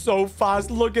flooding so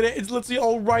fast. Look at it. It's literally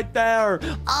all right there.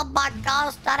 Oh my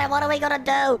gosh, Daddy, what are we gonna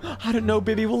do? I don't know,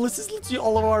 baby. Well, this is literally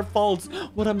all of our fault.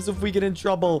 What happens if we get in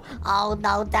trouble? Oh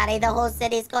no, Daddy, the whole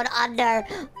city's going under.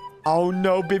 Oh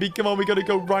no, baby, come on, we gotta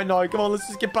go right now. Come on, let's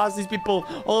just get past these people.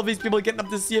 All of these people getting up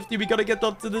to safety. We gotta get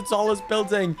up to the tallest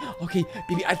building. Okay,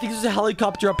 baby, I think there's a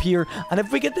helicopter up here. And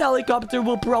if we get the helicopter,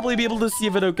 we'll probably be able to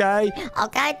save it, okay?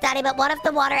 Okay, Daddy, but what if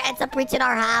the water ends up reaching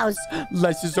our house?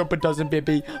 Let's just hope it doesn't,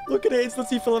 baby. Look at it, it's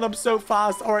literally filling up so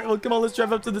fast. All right, well, come on, let's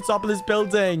drive up to the top of this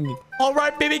building. All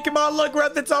right, baby, come on, look, we're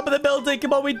at the top of the building.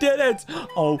 Come on, we did it.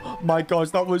 Oh my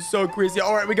gosh, that was so crazy.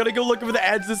 All right, we gotta go look over the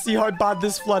edge to see how bad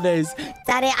this flood is.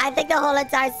 Daddy, I think the whole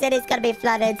entire city's gonna be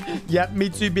flooded. Yep, me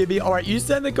too, baby. All right, you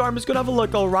stay in the car. I'm just gonna have a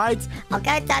look, all right?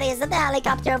 Okay, Daddy, isn't the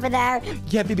helicopter over there?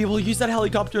 Yeah, baby, we'll use that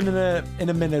helicopter in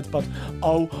a minute, but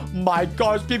oh my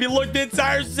gosh, baby, look, the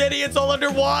entire city, it's all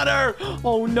underwater.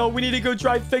 Oh no, we need to go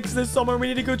try fix this somewhere. We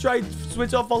need to go try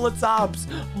switch off all the taps.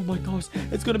 Oh my gosh,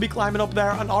 it's gonna be climbing up there,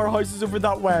 and our house is over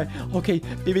that way. Okay,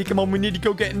 baby, come on, we need to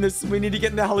go get in this. We need to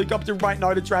get in the helicopter right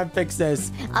now to try and fix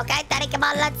this. Okay, Daddy, come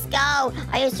on, let's go.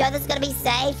 Are you sure this is gonna be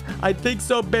safe? I think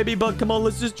so, baby, but come on,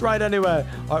 let's just try it anyway.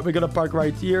 All right, we're gonna park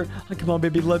right here. And come on,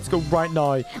 baby, let's go right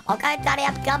now. Okay, Daddy,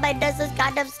 I'm coming. This is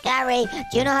kind of scary.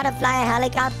 Do you know how to fly a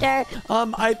helicopter?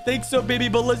 I think so, baby,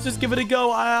 but let's just give it a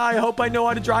go. I hope I know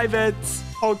how to drive it.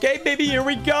 Okay, baby, here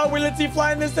we go. We're literally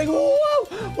flying this thing.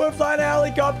 Whoa! We're flying a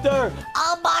helicopter.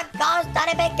 Oh my gosh,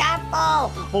 Daddy, be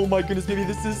careful. Oh my goodness, baby,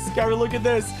 this is scary. Look at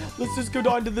this. Let's just go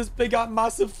down to this big,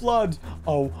 massive flood.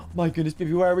 Oh my goodness,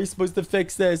 baby, where are we supposed to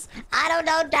fix this? I don't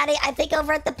know, Daddy. I think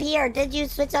over at the pier. Did you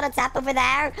switch on a tap over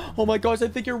there? Oh my gosh, I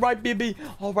think you're right, baby.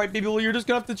 All right, baby, well, you're just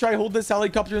gonna have to try hold this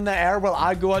helicopter in the air while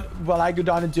I go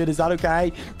down and do it. Is that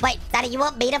okay? Wait, Daddy, you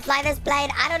want me to fly this plane?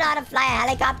 I don't know how to fly a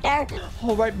helicopter.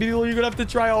 All right, baby, well, you're gonna have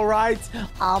to try, all right?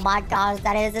 Oh my gosh,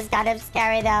 Daddy, this is kind of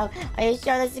scary, though. Are you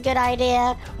sure this is a good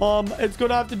idea? It's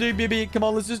gonna have to do, baby. Come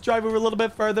on, let's just drive over a little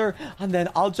bit further, and then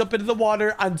I'll jump into the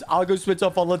water, and I'll go switch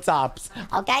off all the taps.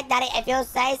 Okay, Daddy, if you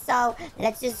say so.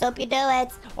 Let's just hope you do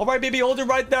it. All right, baby, hold it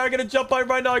right there. I'm gonna jump out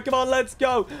right now. Come on, let's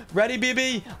go. Ready,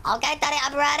 baby? Okay, Daddy,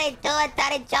 I'm ready. Do it,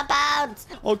 Daddy. Jump out.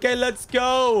 Okay, let's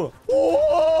go.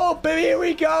 Whoa, baby, here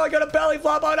we go. I got a belly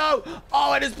flop. Oh, no.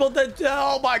 Oh, I just pulled the...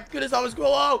 Oh, my goodness, that was cool.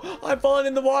 Oh, I'm falling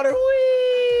in the water.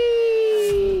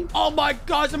 Whee! Oh, my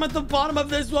gosh, I'm at the bottom of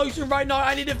this ocean right now.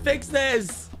 I need to fix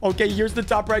this. Okay, here's the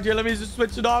top right here. Let me just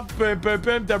switch it off. Boom, boom,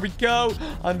 boom. There we go.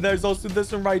 And there's also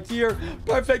this one right here.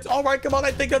 Perfect. All right, come on.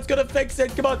 I think that's going to fix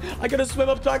it. Come on. I got to swim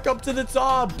up back up to the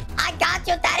top. I got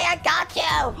got you, Daddy. I got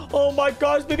you. Oh my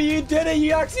gosh, baby, you did it.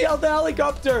 You actually held the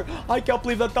helicopter. I can't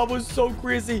believe that. That was so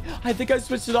crazy. I think I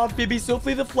switched it off, baby. So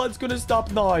hopefully the flood's gonna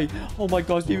stop now. Oh my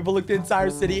gosh, baby, but look, the entire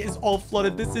city is all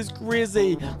flooded. This is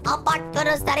crazy. Oh my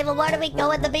goodness, Daddy. But where do we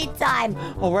go in the meantime?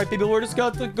 All right, baby, we're just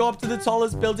going to go up to the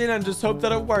tallest building and just hope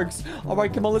that it works. All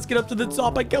right, come on, let's get up to the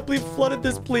top. I can't believe flooded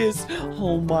this place.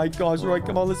 Oh my gosh. All right,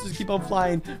 come on, let's just keep on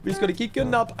flying. We're just going to keep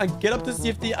getting up and get up to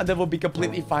safety, and then we'll be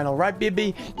completely fine. All right,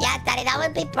 baby? Yeah, Daddy, that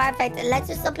would be perfect. Let's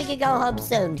just hope we can go home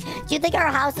soon. Do you think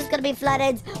our house is gonna be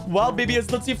flooded? Well, baby,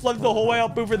 it's literally flooded the whole way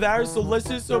up over there, so let's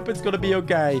just hope it's going to be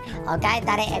okay. Okay,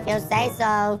 Daddy, if you say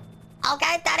so.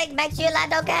 Okay, Daddy, make sure you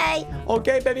land okay.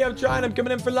 Okay, baby, I'm trying. I'm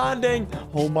coming in for landing.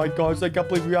 Oh my gosh, I can't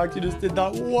believe we actually just did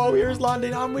that. Whoa, here's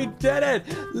landing, and we did it.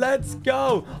 Let's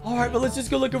go. All right, well, let's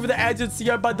just go look over the edge and see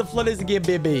how bad the flood is again,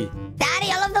 baby.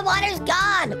 Daddy, all of the water's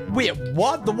gone. Wait,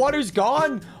 what? The water's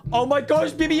gone? Oh my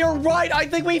gosh, baby, you're right. I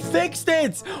think we fixed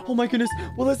it. Oh my goodness.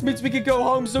 Well, this means we can go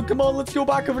home. So come on, let's go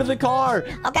back over to the car.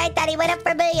 Okay, Daddy, wait up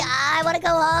for me. I want to go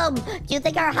home. Do you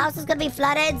think our house is going to be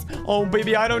flooded? Oh,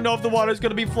 baby, I don't know if the water's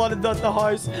going to be flooded at the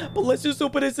house. But let's just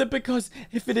hope it isn't, because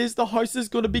if it is, the house is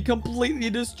going to be completely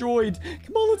destroyed.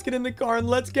 Come on, let's get in the car and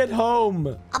let's get home.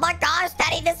 Oh my gosh,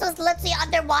 Daddy, this was literally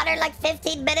underwater like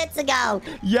 15 minutes ago.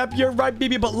 Yep, you're right,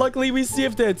 baby, but luckily we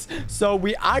saved it. So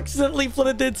we accidentally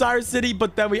flooded the entire city,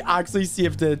 but then we actually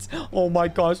saved it. Oh my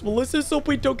gosh. Well, let's just hope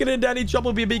we don't get into any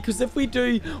trouble, baby, because if we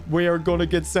do, we are gonna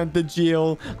get sent to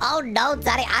jail. Oh no,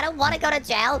 Daddy, I don't want to go to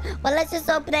jail. Well, let's just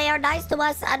hope they are nice to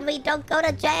us and we don't go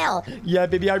to jail. Yeah,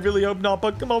 baby, I really hope not,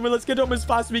 but come on, let's get home as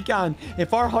fast as we can.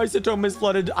 If our house at home is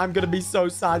flooded, I'm gonna be so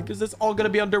sad, because it's all gonna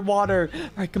be underwater. All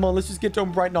right, come on, let's just get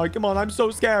home right now. Come on, I'm so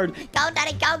scared. Go,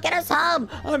 Daddy, go, get us home.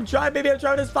 I'm trying, baby. I'm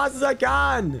trying as fast as I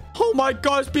can. Oh my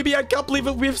gosh, baby, I can't believe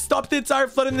it. We've stopped the entire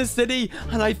flood in the city,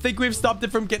 and I think we've stopped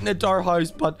it from getting into our house.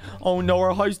 But oh no,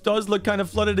 our house does look kind of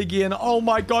flooded again. Oh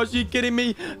my gosh, are you kidding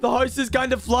me? The house is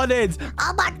kind of flooded.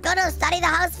 Oh my goodness, Daddy, the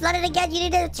house flooded again. You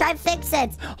need to try and fix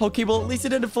it. Okay, well, at least it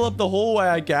didn't fill up the whole way,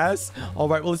 I guess. All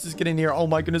right, well, let's just get in here. Oh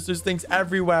my goodness, there's things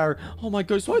everywhere. Oh my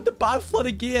gosh, why did the bath flood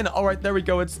again? All right, there we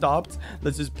go. It stopped.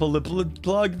 Let's just pull the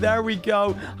plug. There we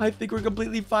go. I think we're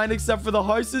completely fine, except for the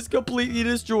house is completely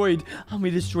destroyed. And we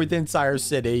destroyed the entire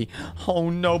city. Oh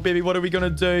no, baby, what are we gonna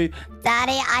do?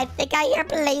 Daddy, I think I hear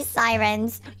police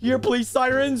sirens. You hear police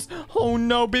sirens? Oh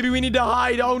no, baby, we need to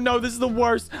hide. Oh no, this is the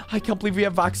worst. I can't believe we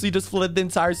have actually just flooded the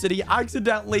entire city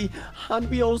accidentally. And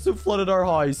we also flooded our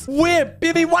house. Wait,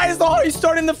 baby, why is the house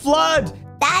starting to flood?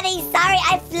 Daddy, sorry,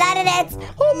 I flooded it.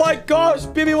 Oh my gosh,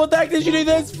 baby, what the heck did you do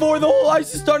this for? The whole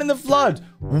house is starting to flood.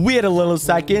 Wait a little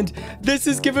second. This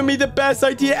is giving me the best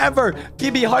idea ever.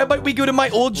 Baby, how about we go to my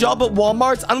old job at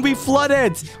Walmart and we flood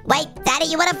it? Wait, Daddy,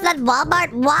 you want to flood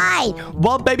Walmart? Why?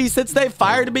 Well, baby, since they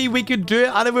fired me, we could do it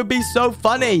and it would be so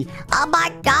funny. Oh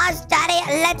my gosh,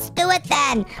 Daddy, let's do it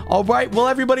then. All right, well,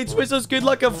 everybody, wish us good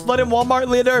luck of flooding Walmart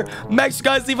later. Make sure you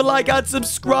guys leave a like and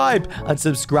subscribe. And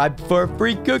subscribe for a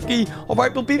free cookie. All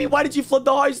right, well, baby, why did you flood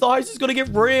the house? The house is going to get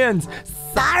ruined.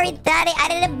 Sorry, Daddy, I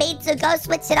didn't mean to. Go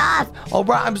switch it off. All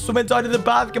right, I'm swimming down to the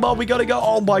bath. Come on, we gotta go.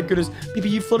 Oh my goodness, baby,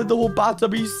 you flooded the whole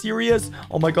bathtub. Are you serious?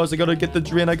 Oh my gosh, I gotta get the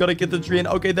drain. I gotta get the drain.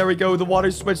 Okay, there we go. The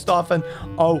water's switched off, and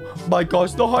oh my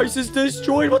gosh, the house is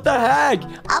destroyed. What the heck?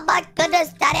 Oh my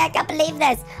goodness, Daddy, I can't believe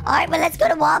this. All right, well, let's go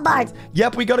to Walmart.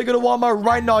 Yep, we gotta go to Walmart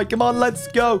right now. Come on, let's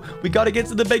go. We gotta get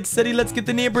to the big city. Let's get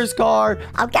the neighbor's car.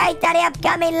 Okay, Daddy, I'm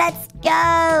coming. Let's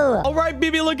go. All right,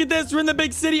 baby, look at this. We're in the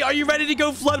big city. Are you ready to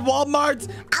go flood Walmart?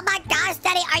 Oh my gosh,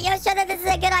 Daddy, are you sure that this is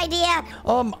a good idea?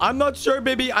 I'm not sure,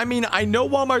 baby. I mean, I know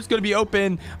Walmart's gonna be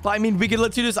open, but I mean, we could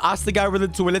literally just ask the guy where the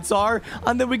toilets are,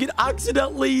 and then we could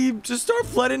accidentally just start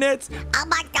flooding it. Oh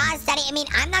my gosh, Daddy, I mean,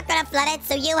 I'm not gonna flood it,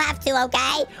 so you have to,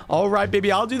 okay? All right,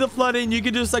 baby, I'll do the flooding. You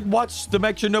can just, like, watch to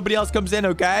make sure nobody else comes in,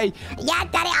 okay? Yeah,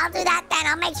 Daddy, I'll do that then.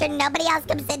 I'll make sure nobody else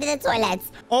comes into the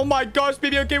toilets. Oh my gosh,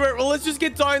 baby. Okay, wait, well, let's just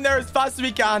get down there as fast as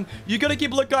we can. You gotta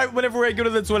keep a lookout whenever we go to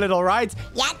the toilet, all right?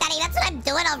 Yeah, Daddy, that's what I'm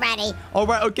doing already. All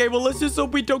right, okay, well, let's just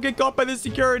hope we don't get caught by the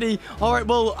security. All right,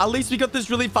 well, at least we got this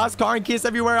really fast car in case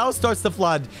everywhere else starts to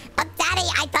flood. But Daddy,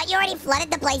 I thought you already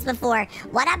flooded the place before.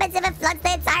 What happens if it floods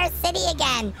the entire city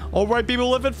again? All right,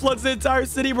 people, if it floods the entire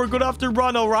city, we're gonna have to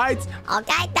run, all right?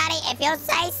 Okay, Daddy, if you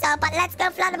say so, but let's go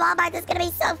flood Walmart. It's gonna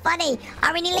be so funny.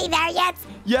 Are we nearly there yet?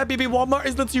 Yeah, baby, Walmart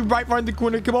is literally right around the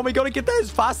corner. Come on, we gotta get there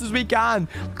as fast as we can.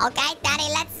 Okay, Daddy,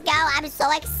 let's go. I'm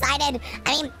so excited.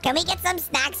 I mean, can we get some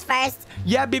snacks first?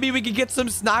 Yeah, baby, we can get some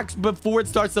snacks before it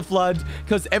starts to flood.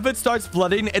 Because if it starts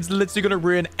flooding, it's literally gonna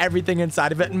ruin everything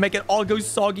inside of it and make it all go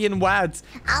soggy and wet.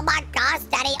 Oh my gosh,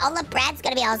 Daddy, all the bread's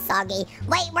gonna be all soggy.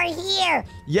 Wait, we're here.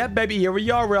 Yeah, baby, here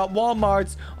we are. We're at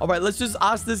Walmart's. All right, let's just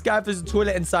ask this guy if there's a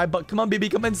toilet inside. But come on, baby,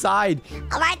 come inside.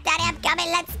 All right, Daddy, I'm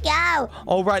coming. Let's go.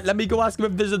 All right, let me go ask him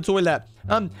if there's a toilet.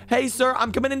 Hey, sir,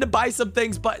 I'm coming in to buy some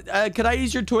things, but could I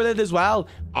use your toilet as well?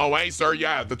 Oh, hey, sir.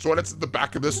 Yeah, the toilet's at the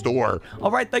back of the store.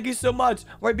 All right, thank you so much.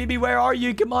 All right, baby, where are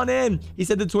you? Come on in. He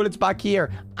said the toilet's back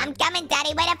here. I'm coming,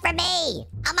 Daddy. Wait up for me.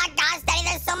 Oh my gosh, Daddy,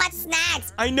 there's so much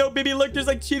snacks. I know, baby. Look, there's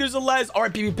like Cheetos and Lay's. All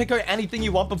right, baby, pick out anything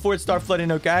you want before it starts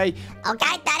flooding, okay?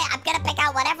 Okay, Daddy, I'm gonna pick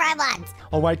out whatever I want.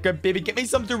 All right, good, baby. Get me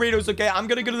some Doritos, okay? I'm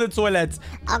gonna go to the toilet.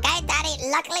 Okay, Daddy,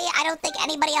 luckily, I don't think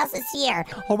anybody else is here.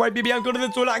 All right, baby, I'm going to the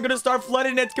toilet. I'm gonna start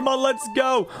flooding it. Come on, let's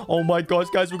go. Oh my gosh,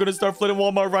 guys, we're gonna start flooding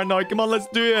Walmart right now. Come on, let's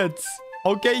do it.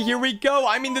 Okay, here we go.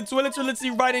 I mean, the toilets are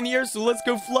literally right in here, so let's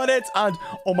go flood it. And,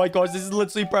 oh my gosh, this is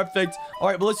literally perfect. All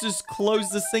right, well, let's just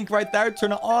close the sink right there.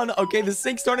 Turn it on. Okay, the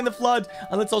sink's starting to flood.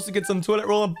 And let's also get some toilet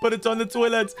roll and put it on the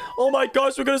toilet. Oh my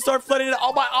gosh, we're gonna start flooding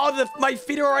it. My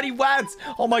feet are already wet.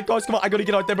 Oh my gosh, come on. I gotta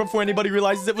get out there before anybody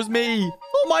realizes it was me.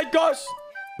 Oh my gosh.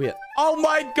 Wait. Oh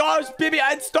my gosh, baby,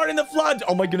 it's starting to flood.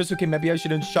 Oh my goodness, okay, maybe I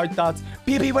shouldn't shout that.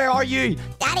 Baby, where are you?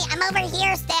 Daddy, I'm over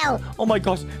here still. Oh my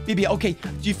gosh, baby, okay.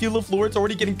 Do you feel the floor? It's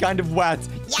already getting kind of wet.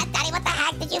 Yeah, Daddy, what the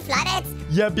heck? Did you flood it?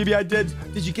 Yeah, baby, I did.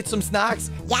 Did you get some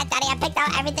snacks? Yeah, Daddy, I picked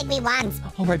out everything we want.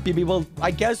 All right, baby, well,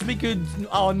 I guess we could...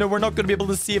 Oh, no, we're not going to be able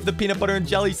to see if the peanut butter and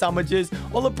jelly sandwiches.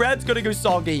 All the bread's going to go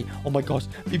soggy. Oh my gosh,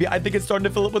 baby, I think it's starting to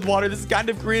fill up with water. This is kind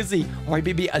of crazy. All right,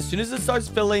 baby, as soon as it starts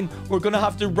filling, we're going to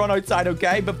have to run outside,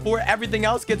 okay? Before everything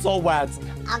else gets all wet.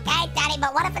 Okay, Daddy,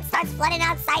 but what if it starts flooding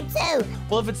outside too?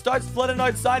 Well, if it starts flooding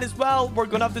outside as well, we're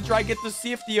going to have to try and get to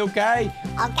safety, okay?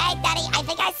 Okay, Daddy, I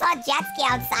think I saw a jet ski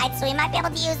outside, so we might be able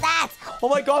to use that. Oh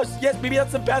my gosh, yes, baby,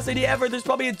 that's the best idea ever. There's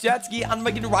probably a jet ski and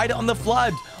we can ride it on the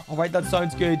flood. All right, that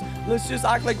sounds good. Let's just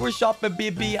act like we're shopping,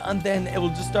 baby, and then it will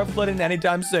just start flooding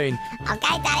anytime soon.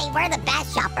 Okay, Daddy, we're the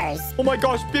best shoppers. Oh my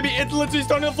gosh, baby, it's literally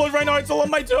starting to flood right now. It's all on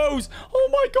my toes. Oh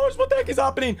my gosh, what the heck is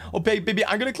happening? Okay, baby,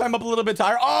 I'm going to climb up a little bit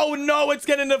higher. Oh no, it's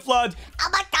getting to flood. Oh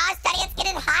my gosh, Daddy, it's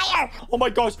getting higher. Oh my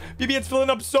gosh, baby, it's filling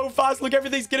up so fast. Look,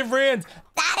 everything's getting ruined.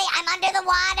 Daddy, I'm under the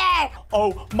water.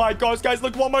 Oh my gosh, guys,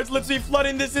 look, Walmart's literally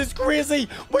flooding. This is crazy.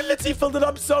 We literally filled it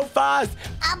up so fast.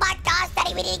 Oh my gosh,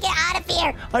 Daddy, we need to get out of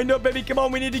here. I know, baby. Come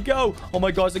on, we need to go. Oh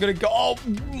my gosh, I gotta go. Oh,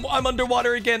 I'm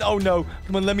underwater again. Oh no.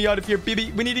 Come on, let me out of here,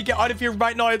 baby. We need to get out of here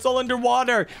right now. It's all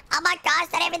underwater. Oh my gosh,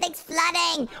 Daddy, everything's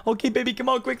flooding. Okay, baby, come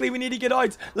on, quickly. We need to get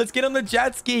out. Let's get on the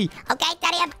jet ski. Okay,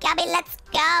 Daddy, I'm coming. Let's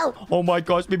go. Oh my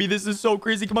gosh, baby, this is so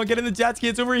crazy. Come on, get in the jet ski.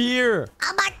 It's over here.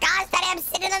 Oh my gosh, Daddy, I'm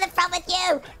sitting on the front with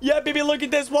you. Yeah, baby, look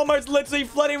at this. Walmart's literally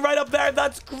flooding right up there.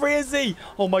 That's crazy.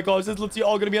 Oh my gosh, it's literally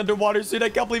all gonna be underwater soon. I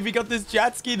can't believe we got this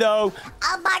jet ski, though.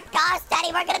 Oh my gosh,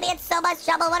 Daddy, we're gonna be in so much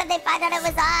trouble. What if they find out it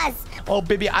was us? Oh,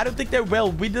 baby, I don't think they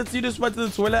will. We just went to the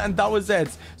toilet and that was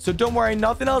it. So don't worry,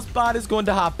 nothing else bad is going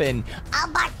to happen. Oh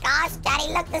my gosh,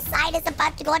 Daddy, look, the sign is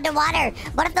about to go underwater.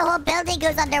 What if the whole building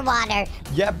goes underwater?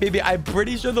 Yeah, baby, I'm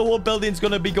pretty sure the whole building's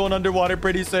gonna be going underwater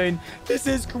pretty soon. This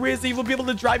is crazy. We'll be able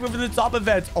to drive over the top of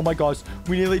it. Oh my gosh,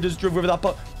 we nearly just drove over that.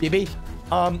 Baby,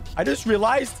 I just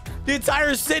realized the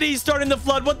entire city's starting to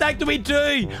flood. What the heck do we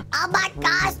do? Oh my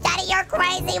gosh, Daddy, you're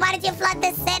crazy. Why did you flood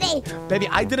the city? Baby,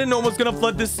 I didn't know it was gonna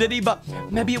flood the city, but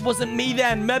maybe it wasn't me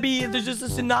then. Maybe there's just a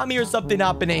tsunami or something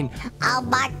happening. Oh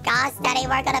my gosh, Daddy,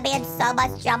 we're gonna be in so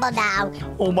much trouble now.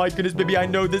 Oh my goodness, baby, I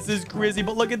know this is crazy,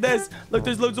 but look at this. Look,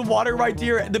 there's loads of water right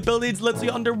here. The building's literally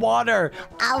underwater.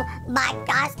 Oh my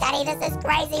gosh, Daddy, this is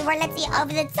crazy. We're literally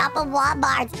over the top of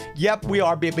Walmart. Yep, we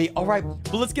are, baby. All right, well,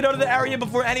 let's get out of the area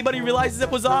before anybody realizes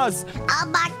it was us. Oh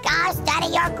my gosh,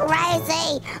 Daddy, you're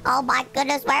crazy. Oh my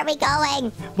goodness, where are we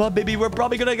going? Well, baby, we're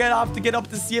probably gonna get up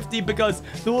to safety because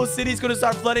the whole city's gonna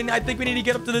start flooding. I think we need to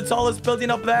get up to the tallest building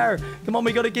up there. Come on,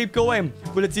 we gotta keep going.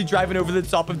 Well, let's see, driving over the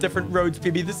top of different roads,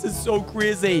 baby. This is so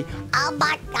crazy. Oh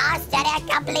my gosh, Daddy, I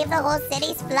can't believe the whole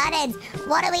city's flooded.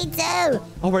 What do we do?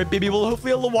 All right, baby, well,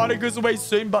 hopefully all the water goes away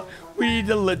soon, but we need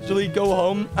to literally go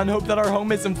home and hope that our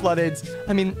home isn't flooded.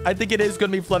 I mean, I think it is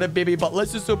gonna be flooded, baby, but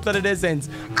let's just hope that it isn't.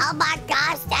 Oh my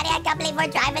gosh, Daddy, I can't believe we're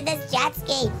driving this jet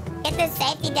ski. Get to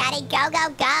safety, Daddy. Go, go,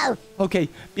 go. Okay,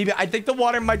 baby, I think the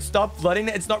water might stop flooding.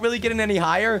 It's not really getting any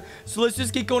higher. So let's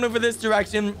just keep going over this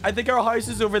direction. I think our house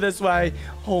is over this way.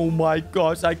 Oh my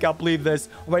gosh, I can't believe this.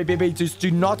 All right, baby, just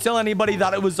do not tell anybody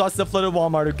that it was us that flooded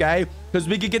Walmart, okay? Because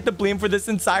we could get the blame for this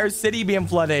entire city being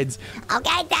flooded.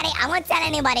 Okay, Daddy, I won't tell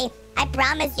anybody. I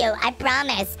promise you. I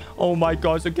promise. Oh my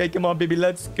gosh. Okay, come on, baby.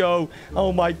 Let's go.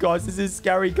 Oh my gosh. This is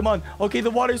scary. Come on. Okay,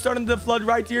 the water's starting to flood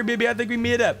right here, baby. I think we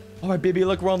made it. All right, baby.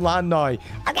 Look, we're on land now.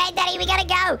 Okay, Daddy, we gotta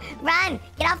go. Run.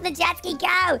 Get off the jet ski.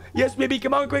 Go. Yes, baby.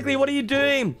 Come on quickly. What are you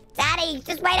doing? Daddy,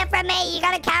 just wait up for me. You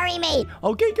gotta carry me.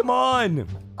 Okay, come on.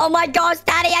 Oh my gosh,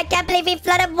 Daddy, I can't believe we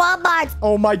flooded Walmart.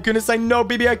 Oh my goodness, I know,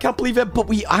 baby. I can't believe it. But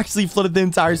we actually flooded the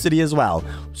entire city as well.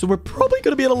 So we're probably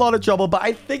going to be in a lot of trouble. But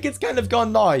I think it's kind of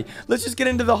gone now. Let's just get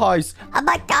into the house. Oh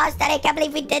my gosh, Daddy, I can't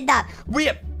believe we did that.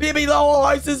 Wait, baby, the whole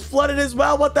house is flooded as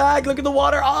well. What the heck? Look at the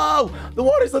water. Oh, the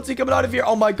water's literally coming out of here.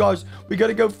 Oh my gosh. We got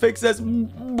to go fix this.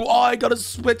 Oh, I got to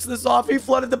switch this off. We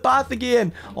flooded the bath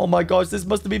again. Oh my gosh. This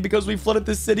must have been because we flooded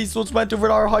the city. So it's went over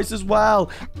to our house as well.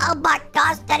 Oh my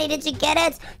gosh, Daddy, did you get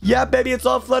it? Yeah, baby, it's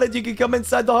all flooded. You can come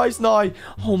inside the house now.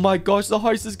 Oh my gosh, the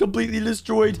house is completely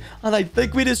destroyed. And I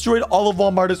think we destroyed all of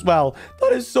Walmart as well.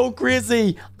 That is so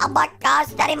crazy. Oh my gosh,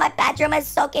 Daddy, my bedroom is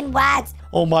soaking wet.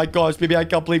 Oh my gosh, baby, I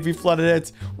can't believe we flooded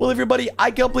it. Well, everybody,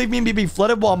 I can't believe me and baby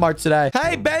flooded Walmart today.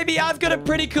 Hey, baby, I've got a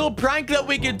pretty cool prank that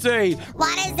we could do.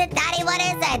 What is it, Daddy? What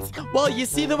is it? Well, you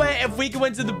see the way if we go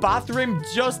into the bathroom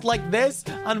just like this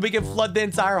and we can flood the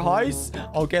entire house?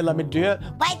 Okay, let me do it.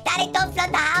 Wait, Daddy, don't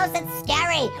flood the house. It's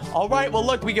scary. All right, well,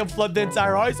 look, we can flood the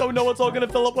entire house. Oh, no, it's all going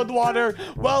to fill up with water.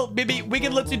 Well, baby, we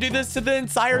can literally do this to the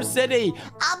entire city.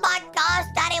 Oh my gosh,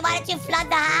 Daddy, why did you flood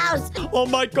the house? Oh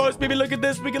my gosh, baby, look at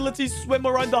this. We can literally swim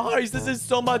around the house. This is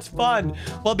so much fun.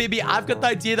 Well, baby, I've got the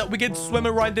idea that we can swim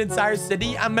around the entire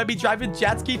city and maybe drive a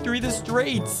jet ski through the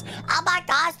streets. Oh my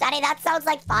gosh, Daddy, that sounds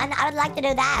like fun. I would like to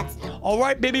do that. All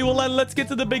right, baby, well, then let's get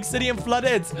to the big city and flood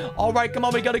it. All right, come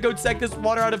on, we gotta go check this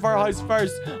water out of our house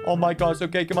first. Oh my gosh,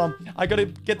 okay, come on. I gotta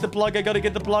get the plug. I gotta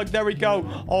get the plug. There we go.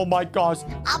 Oh my gosh.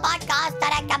 Oh my gosh,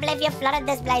 Daddy, I can't believe you flooded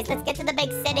this place. Let's get to the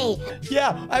big city.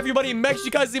 Yeah, everybody, make sure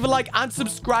you guys leave a like and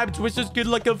subscribe to wish us good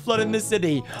luck of flooding the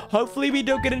city. Hopefully, we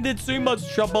don't get into too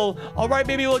much trouble. All right,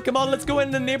 baby, well, come on, let's go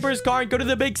in the neighbor's car and go to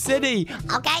the big city.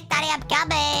 Okay, Daddy, I'm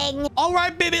coming. All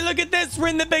right, baby, look at this. We're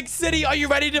in the big city. Are you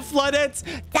ready to flood it?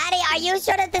 Daddy, are you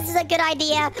sure that this is a good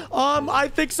idea? I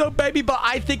think so, baby, but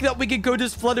I think that we could go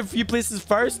just flood a few places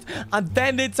first, and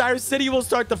then the entire city will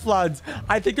start to flood.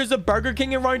 I think there's a Burger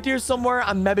King around here somewhere,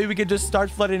 and maybe we could just start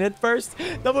flooding it first.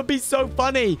 That would be so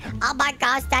funny. Oh my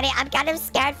gosh, Daddy, I'm kind of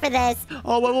scared for this.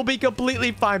 Oh, well, we'll be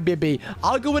completely fine, baby.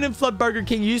 I'll go in and flood Burger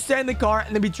King. You stay in the car,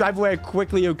 and then we drive away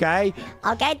quickly, okay?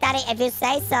 Okay, Daddy, if you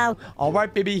say so. All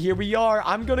right, baby, here we are.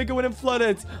 I'm gonna go in and flood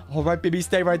it. All right, baby,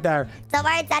 stay right there. Don't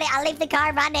worry, Daddy, I'll leave the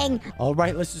car running. All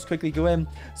right, let's just quickly go in.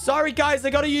 Sorry, guys, I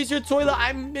gotta use your toilet.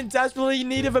 I'm in desperately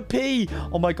need of a pee.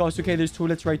 Oh my gosh, okay, there's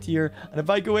toilets right here. And if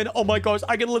I go in, oh my gosh,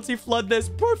 I can literally flood this.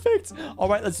 Perfect. All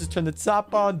right, let's just turn the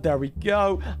tap on. There we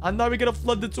go. And now we're gonna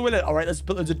flood the toilet. All right, let's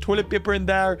put the toilet paper in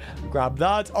there. Grab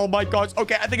that. Oh my gosh.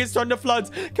 Okay, I think it's starting to flood.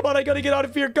 Come on, I gotta get out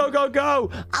of here. Go, go, go.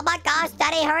 Oh my gosh,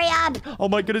 Daddy, hurry up. Oh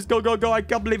my goodness, go, go, go. I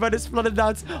can't believe I just flooded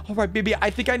that. All right, baby, I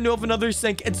think I know of another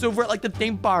sink. It's over at like the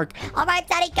theme park. All right,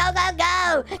 Daddy, go, go,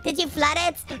 go. Did you flood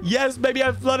it? Yes, baby,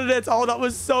 I flooded it. Oh, that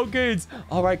was so good.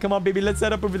 All right, come on, baby. Let's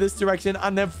head up over this direction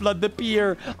and then flood the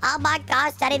pier. Oh my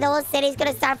gosh, Daddy, the whole city's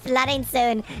gonna start flooding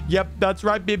soon. Yep, that's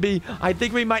right, baby. I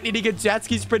think we might need to get jet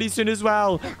skis pretty soon as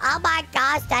well. Oh my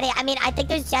gosh, Daddy. I mean, I think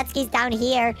there's jet skis down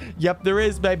here. Yep, there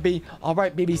is, baby. All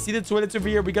right, baby. See the toilets over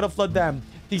here? We gotta flood them.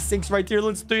 These sinks right here.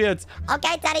 Let's do it.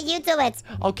 Okay, Daddy, you do it.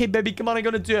 Okay, baby, come on. I'm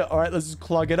gonna do it. All right, let's just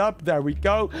clog it up. There we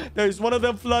go. There's one of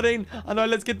them flooding. And now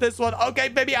let's get this one. Okay,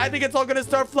 baby, I think it's all gonna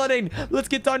start flooding. Let's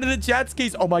get down to the jet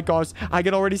skis. Oh my gosh, I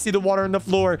can already see the water on the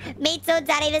floor. Me too,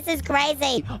 Daddy. This is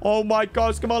crazy. Oh my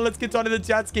gosh, come on, let's get down to the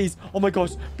jet skis. Oh my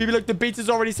gosh, baby, look, the beach is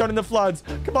already starting to flood.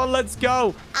 Come on, let's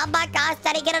go. Oh my gosh,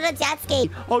 Daddy, get on the jet ski.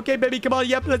 Okay, baby, come on.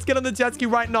 Yep, let's get on the jet ski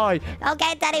right now.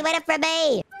 Okay, Daddy, wait up for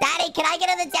me. Daddy, can I get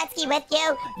on the jet ski with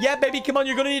you? Yeah, baby, come on.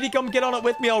 You're gonna need to come get on it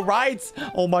with me, all right?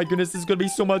 Oh my goodness, this is gonna be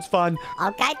so much fun.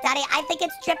 Okay, Daddy, I think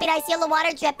it's dripping. I see all the water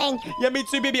dripping. Yeah, me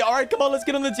too, baby. All right, come on, let's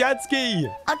get on the jet ski.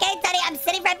 Okay, Daddy, I'm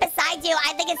sitting right beside you.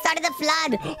 I think it started to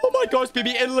flood. Oh my gosh,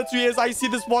 baby, it literally is. I see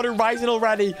this water rising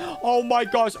already. Oh my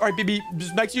gosh. All right, baby,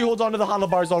 just make sure you hold on to the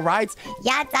handlebars, all right?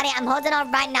 Yeah, Daddy, I'm holding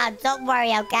on right now. Don't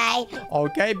worry, okay?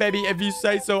 Okay, baby, if you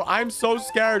say so. I'm so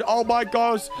scared. Oh my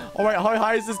gosh. All right, how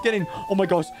high is this getting? Oh my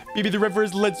gosh. Baby, the river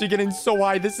is literally getting so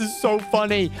high. This is so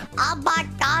funny. Oh my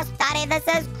gosh, Daddy, this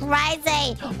is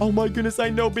crazy. Oh my goodness, I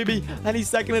know, baby. Any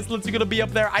second, it's literally gonna be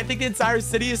up there. I think the entire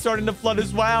city is starting to flood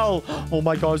as well. Oh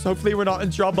my gosh, hopefully we're not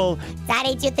in trouble.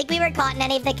 Daddy, do you think we were caught in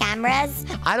any of the cameras?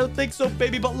 I don't think so,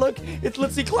 baby, but look, it's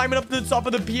literally climbing up to the top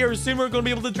of the pier. Soon we're gonna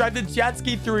be able to drive the jet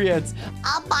ski through it.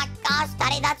 Oh my gosh,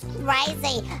 Daddy, that's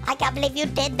crazy. I can't believe you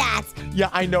did that. Yeah,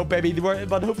 I know, baby,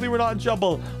 but hopefully we're not in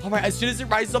trouble. All right, as soon as it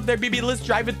rises up there, baby, let's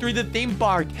drive it through the theme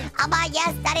park. Oh my,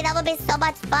 yes, Daddy, that would be so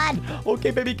much fun.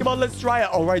 Okay, baby, come on, let's try it.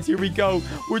 All right, here we go.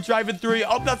 We're driving through.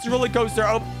 Oh, that's the roller coaster.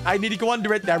 Oh, I need to go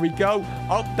under it. There we go.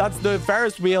 Oh, that's the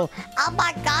Ferris wheel. Oh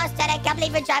my gosh, Daddy, I can't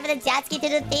believe we're driving the jet ski to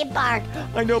the theme park.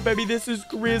 I know, baby, this is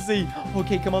crazy.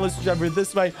 Okay, come on, let's drive it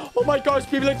this way. Oh my gosh,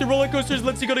 baby, like the roller coaster is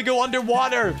literally gonna go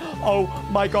underwater. Oh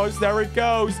my gosh, there it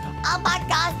goes. Oh my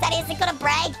gosh, Daddy, is it gonna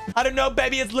break? I don't know,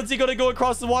 baby. It's literally gonna go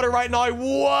across the water right now.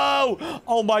 Whoa!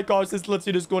 Oh my gosh, it's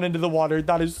literally just going into the water.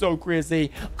 That is so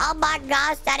crazy. Oh my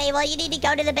gosh, Daddy, well, you need to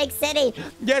go to the big city.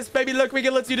 Yes, baby, look, we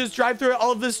can literally just drive through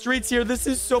all of the streets here. This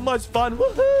is so much fun.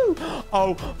 Woohoo!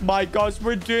 Oh my gosh,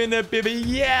 we're doing it, baby.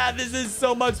 Yeah, this is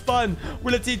so much fun.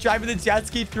 We're literally driving the jet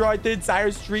ski throughout the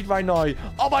entire street right now.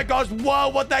 Oh my gosh, whoa,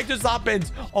 what the heck just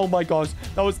happened? Oh my gosh,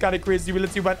 that was kind of crazy. We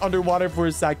literally went underwater for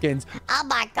a second. Oh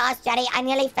my gosh, Daddy, I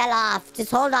nearly fell off.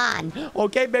 Just hold on.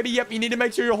 Okay, baby, yep, you need to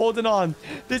make sure you're holding on.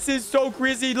 This is so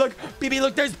crazy. Look, baby,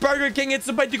 look, there's Burger King. It's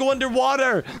about to go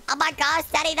underwater. Oh my gosh,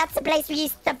 Daddy, that's the place where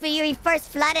you first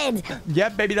flooded.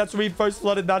 Yep, baby, that's where we first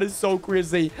flooded. That is so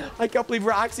crazy. I can't believe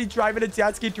we're actually driving a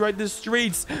jet ski throughout the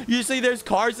streets. Usually there's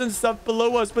cars and stuff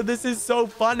below us, but this is so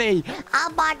funny.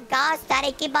 Oh my gosh,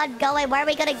 Daddy, keep on going. Where are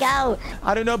we gonna go?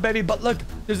 I don't know, baby, but look,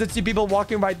 there's literally people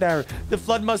walking right there. The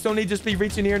flood must only just be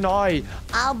reaching here now.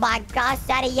 Oh my gosh,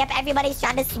 Daddy, yep, everybody's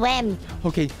trying to swim.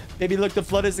 Okay, baby, look, the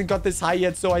flood hasn't got this high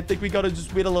yet, so I think we gotta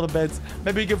just wait a little bit.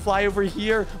 Maybe we can fly over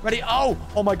here. Ready? Oh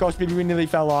my gosh, baby, we nearly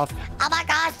fell off. Oh my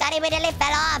gosh, Daddy, we nearly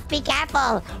fell off. Be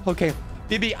careful. Okay,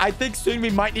 baby, I think soon we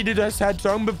might need to just head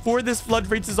home before this flood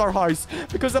reaches our house,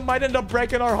 because it might end up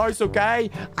breaking our house, okay?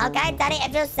 Okay, Daddy,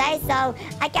 if you say so.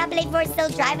 I can't believe we're still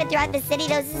driving throughout the city.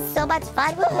 This is so much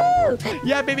fun. Woohoo!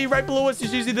 Yeah, baby, right below us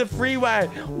is usually the freeway.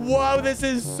 Whoa, this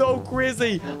is so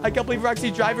crazy. I can't believe we're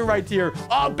actually driving right here.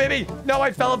 Oh, baby, no,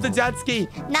 I fell off the jet ski.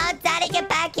 No, Daddy, get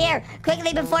back here.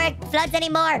 Quickly before it floods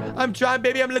anymore. I'm trying,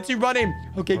 baby. I'm literally running.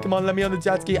 Okay, come on, let me on the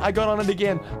jet ski. I got on it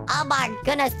again. Oh my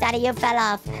goodness, Daddy, you fell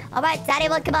off. All right, Daddy,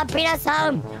 well, come on, bring us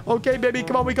home. Okay, baby,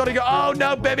 come on, we gotta go. Oh,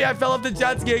 no, baby, I fell off the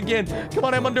jet ski again. Come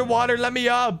on, I'm underwater. Let me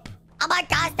up. Oh my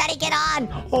gosh, Daddy, get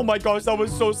on. Oh my gosh, that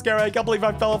was so scary. I can't believe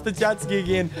I fell off the jet ski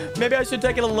again. Maybe I should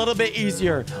take it a little bit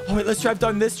easier. All right, let's drive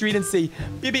down this street and see.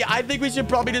 Baby, I think we should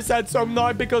probably just head home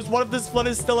now, because what if this flood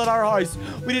is still at our house?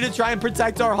 We need to try and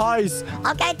protect our house.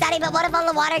 Okay, Daddy, but what if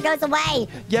all the water goes away?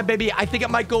 Yeah, baby, I think it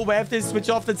might go away if they switch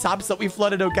off the taps that we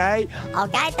flooded, okay?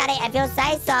 Okay, Daddy, if you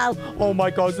say so. Oh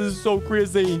my gosh, this is so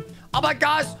crazy. Oh my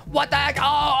gosh, what the heck?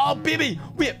 Oh, baby.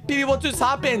 Wait, baby, what just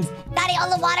happened? Daddy,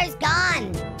 all the water's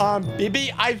gone.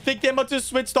 Baby, I think they must have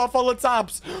switched off all the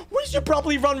taps. We should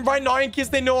probably run right now in case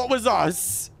they know it was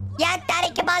us. Yeah,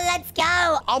 Daddy, come on, let's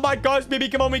go. Oh my gosh, baby,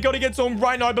 come on, we gotta get home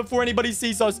right now before anybody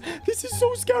sees us. This is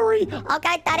so scary.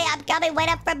 Okay, Daddy, I'm coming. Wait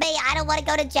up for me. I don't want to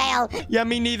go to jail. Yeah,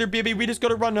 me neither, baby. We just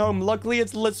gotta run home. Luckily,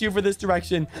 it's lets you for this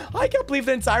direction. I can't believe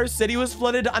the entire city was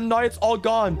flooded and now it's all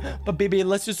gone. But baby,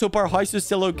 let's just hope our house is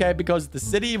still okay, because the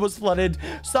city was flooded.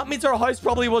 So that means our house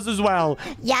probably was as well.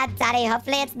 Yeah, Daddy,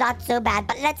 hopefully it's not too bad,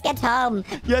 but let's get home.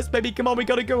 Yes, baby, come on, we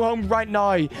gotta go home right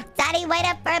now. Daddy, wait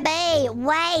up for me.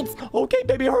 Wait. Okay,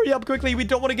 baby, hurry up quickly. We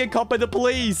don't want to get caught by the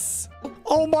police.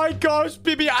 Oh my gosh,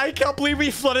 baby, I can't believe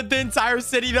we flooded the entire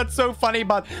city. That's so funny,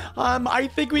 but I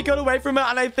think we got away from it,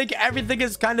 and I think everything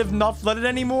is kind of not flooded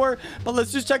anymore. But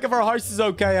let's just check if our house is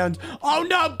okay. And oh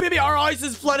no, baby, our house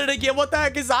is flooded again. What the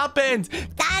heck has happened?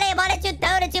 Daddy, what did you do?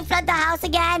 Did you flood the house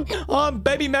again?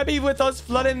 Baby, maybe with us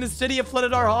flooding the city, it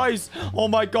flooded our house. Oh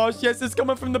my gosh, yes, it's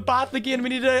coming from the bath again. We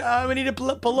need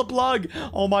to pull a plug.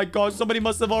 Oh my gosh, somebody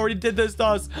must have already did this to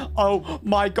us. Oh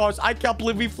my gosh, I can't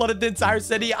believe we flooded the entire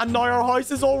city, and now our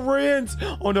house is all ruined.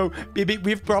 Oh no, baby,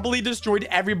 we've probably destroyed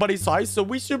everybody's house, so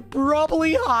we should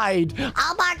probably hide.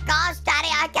 Oh my gosh, Daddy,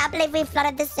 I can't believe we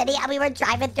flooded the city and we were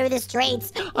driving through the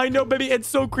streets. I know, baby, it's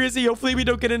so crazy. Hopefully we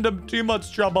don't get into too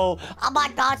much trouble. Oh my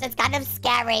gosh, gosh, it's kind of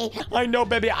scary. I know,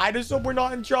 baby. I just hope we're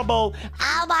not in trouble.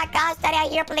 Oh my gosh, Daddy, I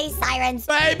hear police sirens.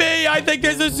 Baby, I think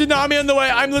there's a tsunami on the way.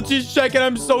 I'm literally shaking.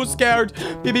 I'm so scared.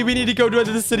 Baby, we need to go to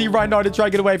the city right now to try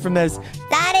to get away from this.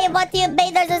 Daddy, what do you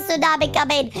mean there's a tsunami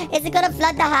coming? Is it gonna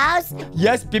flood the house?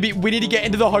 Yes, baby, we need to get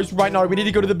into the house right now. We need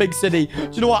to go to the big city. Do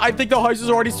you know what? I think the house is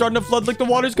already starting to flood. Like the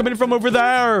water's coming from over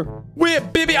there.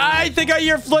 Wait, baby, I think I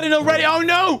hear flooding already. Oh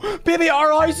no, baby,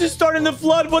 our house is starting to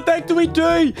flood. What the heck do we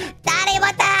do? Daddy,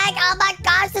 what the heck? Oh my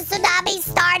gosh, the tsunami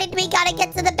started. We gotta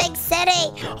get to the big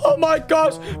city. Oh my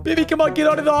gosh, baby, come on, get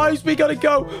out of the house. We gotta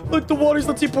go. Look, the water's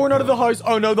literally pouring out of the house.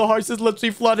 Oh no, the house is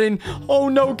literally flooding. Oh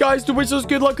no, guys, to wish us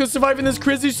good luck with surviving this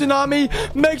crazy tsunami.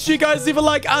 Make sure you guys leave a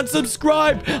like and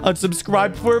subscribe. And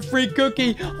subscribe for a free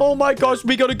cookie. Oh my gosh,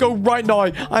 we gotta go right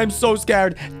now. I'm so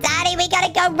scared. Daddy, we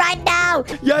gotta go right now.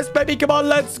 Yes, baby, come on,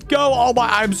 let's go. Oh my,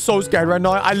 I'm so scared right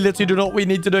now. I literally don't know what we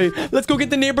need to do. Let's go get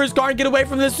the neighbor's car and get away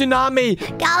from the tsunami.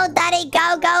 Go, Daddy, go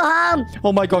home.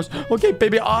 Oh my gosh. Okay,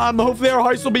 baby, hopefully our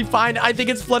house will be fine. I think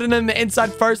it's flooding in the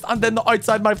inside first and then the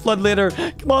outside might flood later.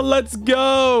 Come on, let's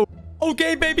go.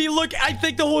 Okay, baby, look, I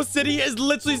think the whole city is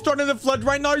literally starting to flood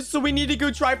right now, so we need to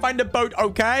go try find a boat,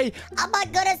 okay? Oh my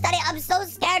goodness, Daddy, I'm so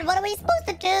scared. What are we supposed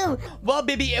to do? Well,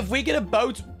 baby, if we get a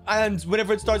boat and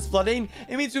whenever it starts flooding,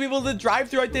 it means we'll be able to drive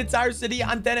throughout the entire city,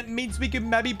 and then it means we could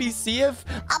maybe be safe.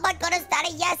 Oh my goodness,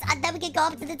 Daddy, yes, and then we can go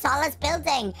up to the tallest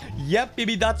building. Yep,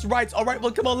 baby, that's right. All right,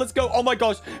 well, come on, let's go. Oh my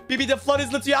gosh, baby, the flood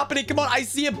is literally happening. Come on, I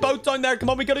see a boat down there. Come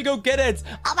on, we gotta go get it.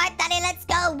 All right, Daddy, let's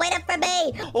go. Wait up for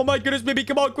me. Oh my goodness, baby,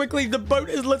 come on, quickly. The boat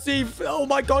is literally, oh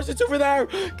my gosh, it's over there.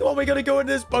 Come on, we gotta go in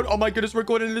this boat. Oh my goodness, we're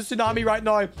going into the tsunami right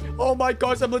now. Oh my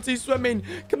gosh, I'm literally swimming.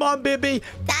 Come on, baby.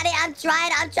 Daddy, I'm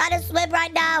trying to swim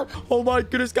right now. Oh my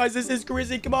goodness, guys, this is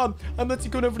crazy. Come on, I'm literally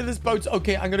going over to this boat.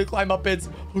 Okay, I'm gonna climb up it.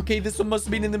 Okay, this one must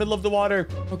have been in the middle of the water.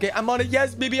 Okay, I'm on it.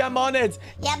 Yes, baby, I'm on it.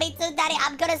 Yeah, me too, Daddy.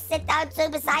 I'm gonna sit down too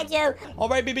beside you. All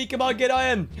right, baby, come on, get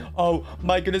on. Oh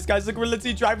my goodness, guys, look, we're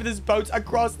literally driving this boat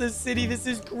across the city. This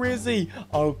is crazy.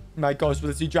 Oh my gosh, we're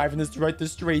literally driving this throughout the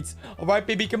streets. All right,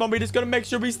 baby, come on, we just gotta make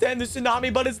sure we stay in the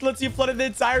tsunami, but it's literally flooded the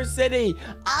entire city.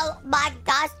 Oh my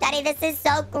gosh, Daddy, this is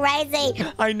so crazy.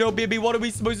 I know, baby, what are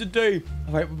we supposed to do?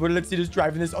 All right, we're literally just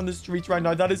driving this on the streets right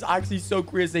now. That is actually so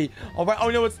crazy. All right, oh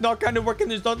no, it's not kind of working.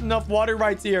 There's not enough water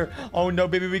right here. Oh no,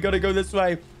 baby, we gotta go this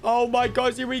way. Oh my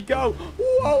gosh, here we go.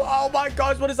 Whoa, oh my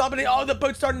gosh, what is happening? Oh, the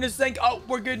boat's starting to sink. Oh,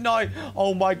 we're good now.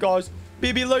 Oh my gosh.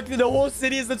 Baby, look, the whole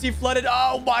city is literally flooded.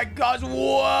 Oh my gosh,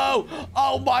 whoa.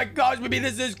 Oh my gosh, baby,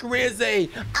 this is crazy.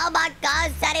 Oh my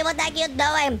gosh, Daddy, what the heck are you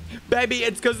doing? Baby,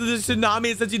 it's because of the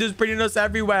tsunami. It's literally just bringing us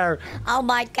everywhere. Oh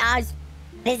my gosh.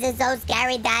 This is so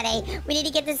scary, Daddy. We need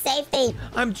to get to safety.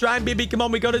 I'm trying, baby. Come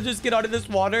on, we gotta just get out of this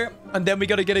water. And then we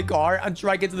gotta get a car and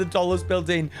try to get to the tallest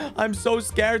building. I'm so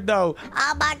scared, though.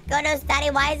 Oh my goodness, Daddy.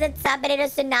 Why is it happening a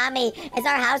tsunami? Is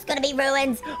our house gonna be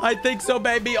ruined? I think so,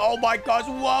 baby. Oh my gosh.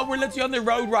 Whoa, we're literally on the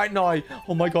road right now.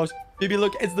 Oh my gosh. Baby,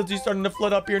 look, it's literally starting to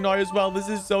flood up here now as well. This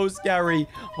is so scary.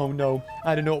 Oh no.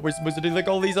 I don't know what we're supposed to do. Like,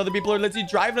 all these other people are literally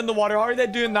driving in the water. How are they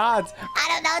doing that? I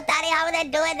don't know, Daddy. How are they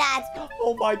doing that?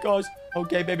 Oh my gosh.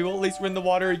 Okay, baby, well, at least we're in the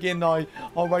water again now.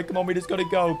 All right, come on, we just gotta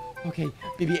go. Okay,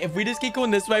 baby, if we just keep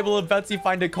going this way, we'll eventually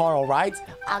find a car, all right?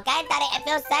 Okay, Daddy, if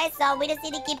you say so, we just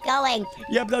need to keep going.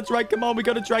 Yep, that's right. Come on, we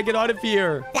gotta try to get out of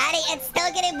here. Daddy, it's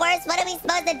still getting worse. What are we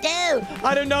supposed to do?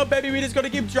 I don't know, baby. We just gotta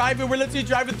keep driving. We're literally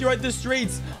driving throughout the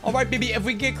streets. All right, baby, if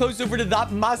we get close over to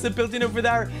that massive building over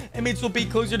there, it means we'll be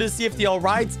closer to safety, all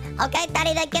right? Okay,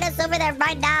 Daddy, then get us over there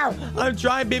right now. I'm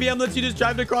trying, baby. I'm literally just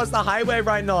driving across the highway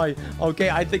right now. Okay,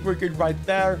 I think we're good right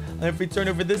there. And if we turn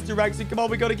over this direction, come on,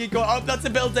 we gotta keep going. Oh, that's a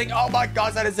building. Oh my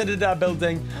gosh, I just hit that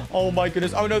building. Oh my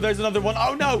goodness. Oh no, there's another one.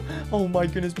 Oh no. Oh my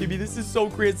goodness, baby, this is so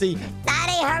crazy.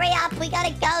 Daddy, hurry up. We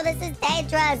gotta go. This is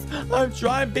dangerous. I'm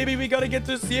trying, baby. We gotta get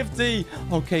to safety.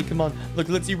 Okay, come on. Look,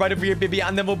 let's see right over here, baby,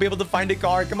 and then we'll be able to find a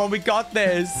car. Come on, we got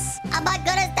this. Oh my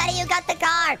goodness, Daddy, you got the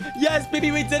car. Yes,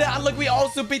 baby, we did it. And look, we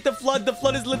also beat the flood. The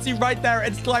flood is literally right there.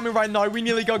 It's climbing right now. We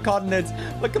nearly got caught in it.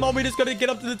 But come on, we just gotta get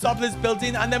up to the top of this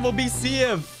building, and then we'll be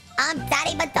safe.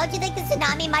 Daddy, but don't you think the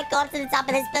tsunami might go up to the top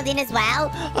of this building as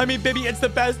well? I mean, baby, it's the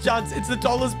best chance. It's the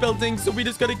tallest building, so we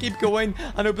just gotta keep going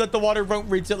and hope that the water won't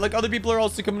reach it. Like, other people are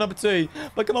also coming up too.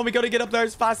 But come on, we gotta get up there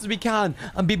as fast as we can.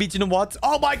 And baby, do you know what?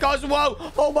 Oh my gosh, whoa!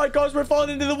 Oh my gosh, we're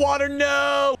falling into the water.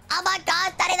 No! Oh my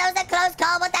gosh, Daddy, that was a close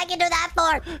call. What the heck you do that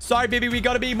for? Sorry, baby, we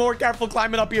gotta be more careful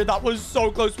climbing up here. That was so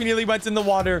close. We nearly went in the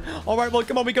water. All right, well,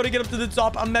 come on, we gotta get up to the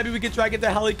top, and maybe we can try to get the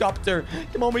helicopter.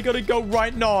 Come on, we gotta go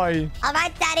right now. All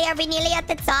right, Daddy, Are we nearly at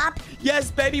the top?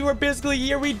 Yes, baby, we're basically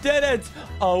here. We did it.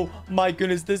 Oh, my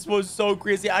goodness. This was so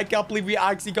crazy. I can't believe we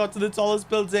actually got to the tallest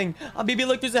building. Baby,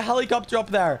 look, there's a helicopter up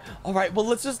there. All right, well,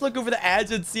 let's just look over the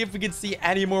edge and see if we can see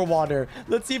any more water.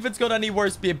 Let's see if it's got any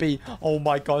worse, baby. Oh,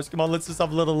 my gosh. Come on, let's just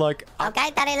have a little look.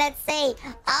 Okay, Daddy, let's see.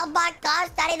 Oh, my gosh,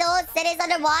 Daddy, the whole city's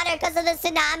underwater because of the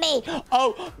tsunami.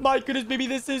 Oh, my goodness, baby,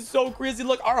 this is so crazy.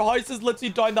 Look, our house is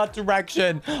literally down that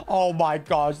direction. Oh, my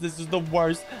gosh, this is the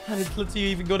worst. And it's literally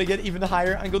even going to get even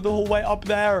higher and go the whole way up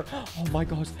there. Oh, my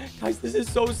gosh. Guys, this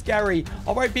is so scary.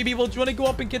 All right, baby, well, do you want to go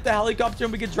up and get the helicopter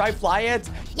and we can try fly it?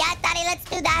 Yeah, Daddy, let's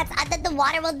do that. I think the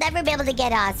water will never be able to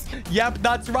get us. Yep,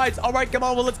 that's right. All right, come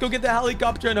on. Well, let's go get the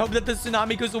helicopter and hope that the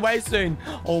tsunami goes away soon.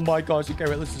 Oh, my gosh. Okay,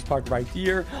 wait, let's just park right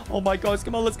here. Oh, my gosh.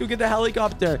 Come on, let's go get the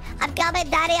helicopter. I'm coming,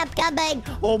 Daddy, I'm coming.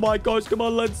 Oh, my gosh. Come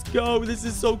on, let's go. This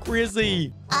is so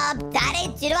crazy.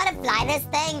 Daddy, do you know how to fly this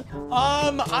thing?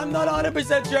 I'm not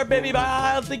 100% sure, baby, but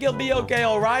I think it'll be okay,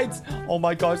 all right? Oh,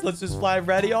 my gosh, let's just fly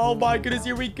ready. Oh, my goodness,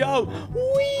 here we go.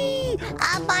 Whee!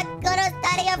 Oh, my goodness,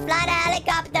 Daddy, you're flying a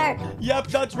helicopter. Yep,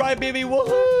 that's right, baby.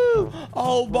 Woohoo!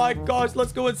 Oh, my gosh,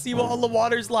 let's go and see what all the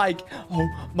water's like. Oh,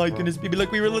 my goodness, baby.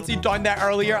 Look, we were literally down there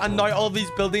earlier, and now all of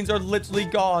these buildings are literally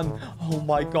gone. Oh,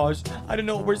 my gosh. I don't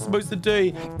know what we're supposed to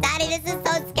do. Daddy, this is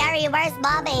so scary. Where's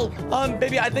Mommy?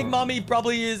 Baby, I think Mommy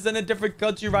probably is in a different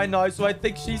country right now, so I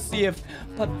think she's safe.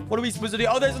 But what are we supposed to do?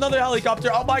 Oh, there's another helicopter.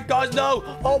 Oh, my gosh, no.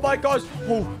 Oh, my gosh.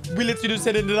 Oh, we literally just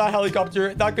hit into that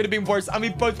helicopter. That could have been worse, and we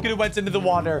both could have went into the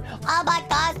water. Oh, my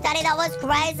gosh, Daddy, that was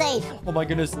crazy. Oh, my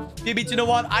goodness. Baby, do you know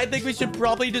what? I think we should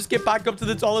probably just get back up to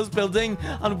the tallest building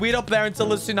and wait up there until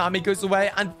the tsunami goes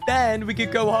away, and then we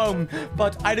could go home.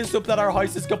 But I just hope that our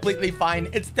house is completely fine.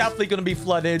 It's definitely going to be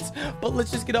flooded. But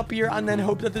let's just get up here and then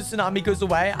hope that the tsunami goes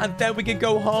away, and then we can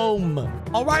go home.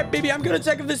 All right, baby, I'm going to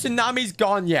check if the tsunami's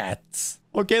gone yet.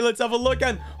 Okay, let's have a look.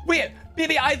 And wait,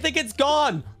 baby, I think it's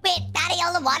gone. Wait, Daddy,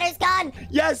 all the water's gone?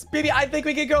 Yes, baby, I think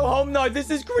we can go home now. This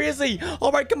is crazy.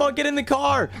 All right, come on, get in the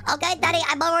car. Okay, Daddy,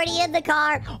 I'm already in the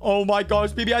car. Oh my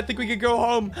gosh, baby, I think we can go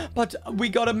home. But we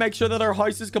gotta make sure that our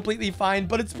house is completely fine.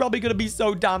 But it's probably gonna be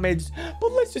so damaged.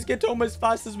 But let's just get home as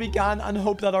fast as we can and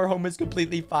hope that our home is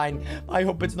completely fine. I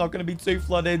hope it's not gonna be too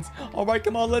flooded. All right,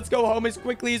 come on, let's go home as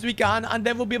quickly as we can. And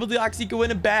then we'll be able to actually go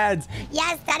into bed.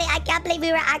 Yes, Daddy, I can't believe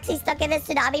we were actually stuck in the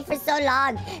tsunami for so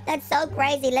long. That's so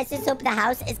crazy. Let's just hope the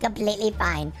house is completely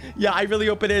fine. Yeah, I really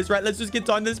hope it is. Right, let's just get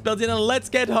down this building and let's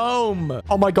get home.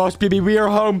 Oh my gosh, baby, we are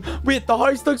home. Wait, the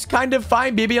house looks kind of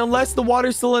fine, baby, unless the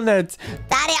water's still in it.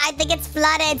 Daddy, I think it's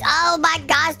flooded. Oh my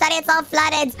gosh, Daddy, it's all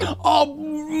flooded.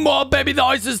 Oh, baby, the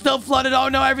house is still flooded. Oh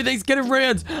no, everything's getting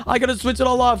ruined. I gotta switch it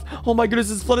all off. Oh my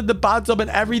goodness, it's flooded the bathtub and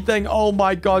everything. Oh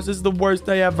my gosh, this is the worst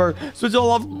day ever. Switch it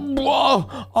all off.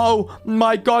 Whoa. Oh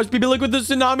my gosh, baby, look what the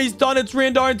tsunami's done. It's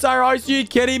ruined our entire house. Are you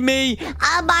kidding me?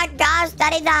 Oh my gosh,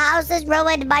 Daddy, the house is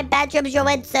ruined. My bedroom's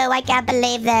ruined too. I can't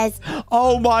believe this.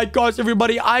 Oh my gosh,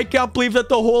 everybody. I can't believe that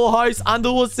the whole house and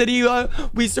the whole city,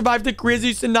 we survived a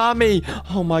crazy tsunami.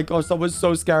 Oh my gosh, that was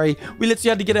so scary. We literally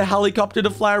had to get a helicopter to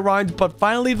fly around, but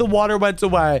finally the water went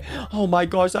away. Oh my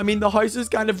gosh, I mean, the house is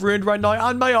kind of ruined right now,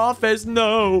 and my office,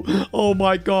 no. Oh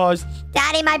my gosh.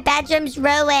 Daddy, my bedroom's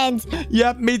ruined.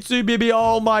 Yep, me too, baby.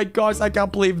 Oh my gosh, I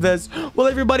can't believe this. Well,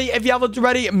 everybody, if you haven't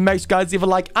already, make sure guys leave a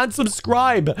like and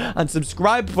subscribe. And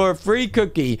subscribe for a free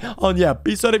cookie. And yeah,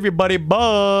 peace out, everybody.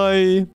 Bye.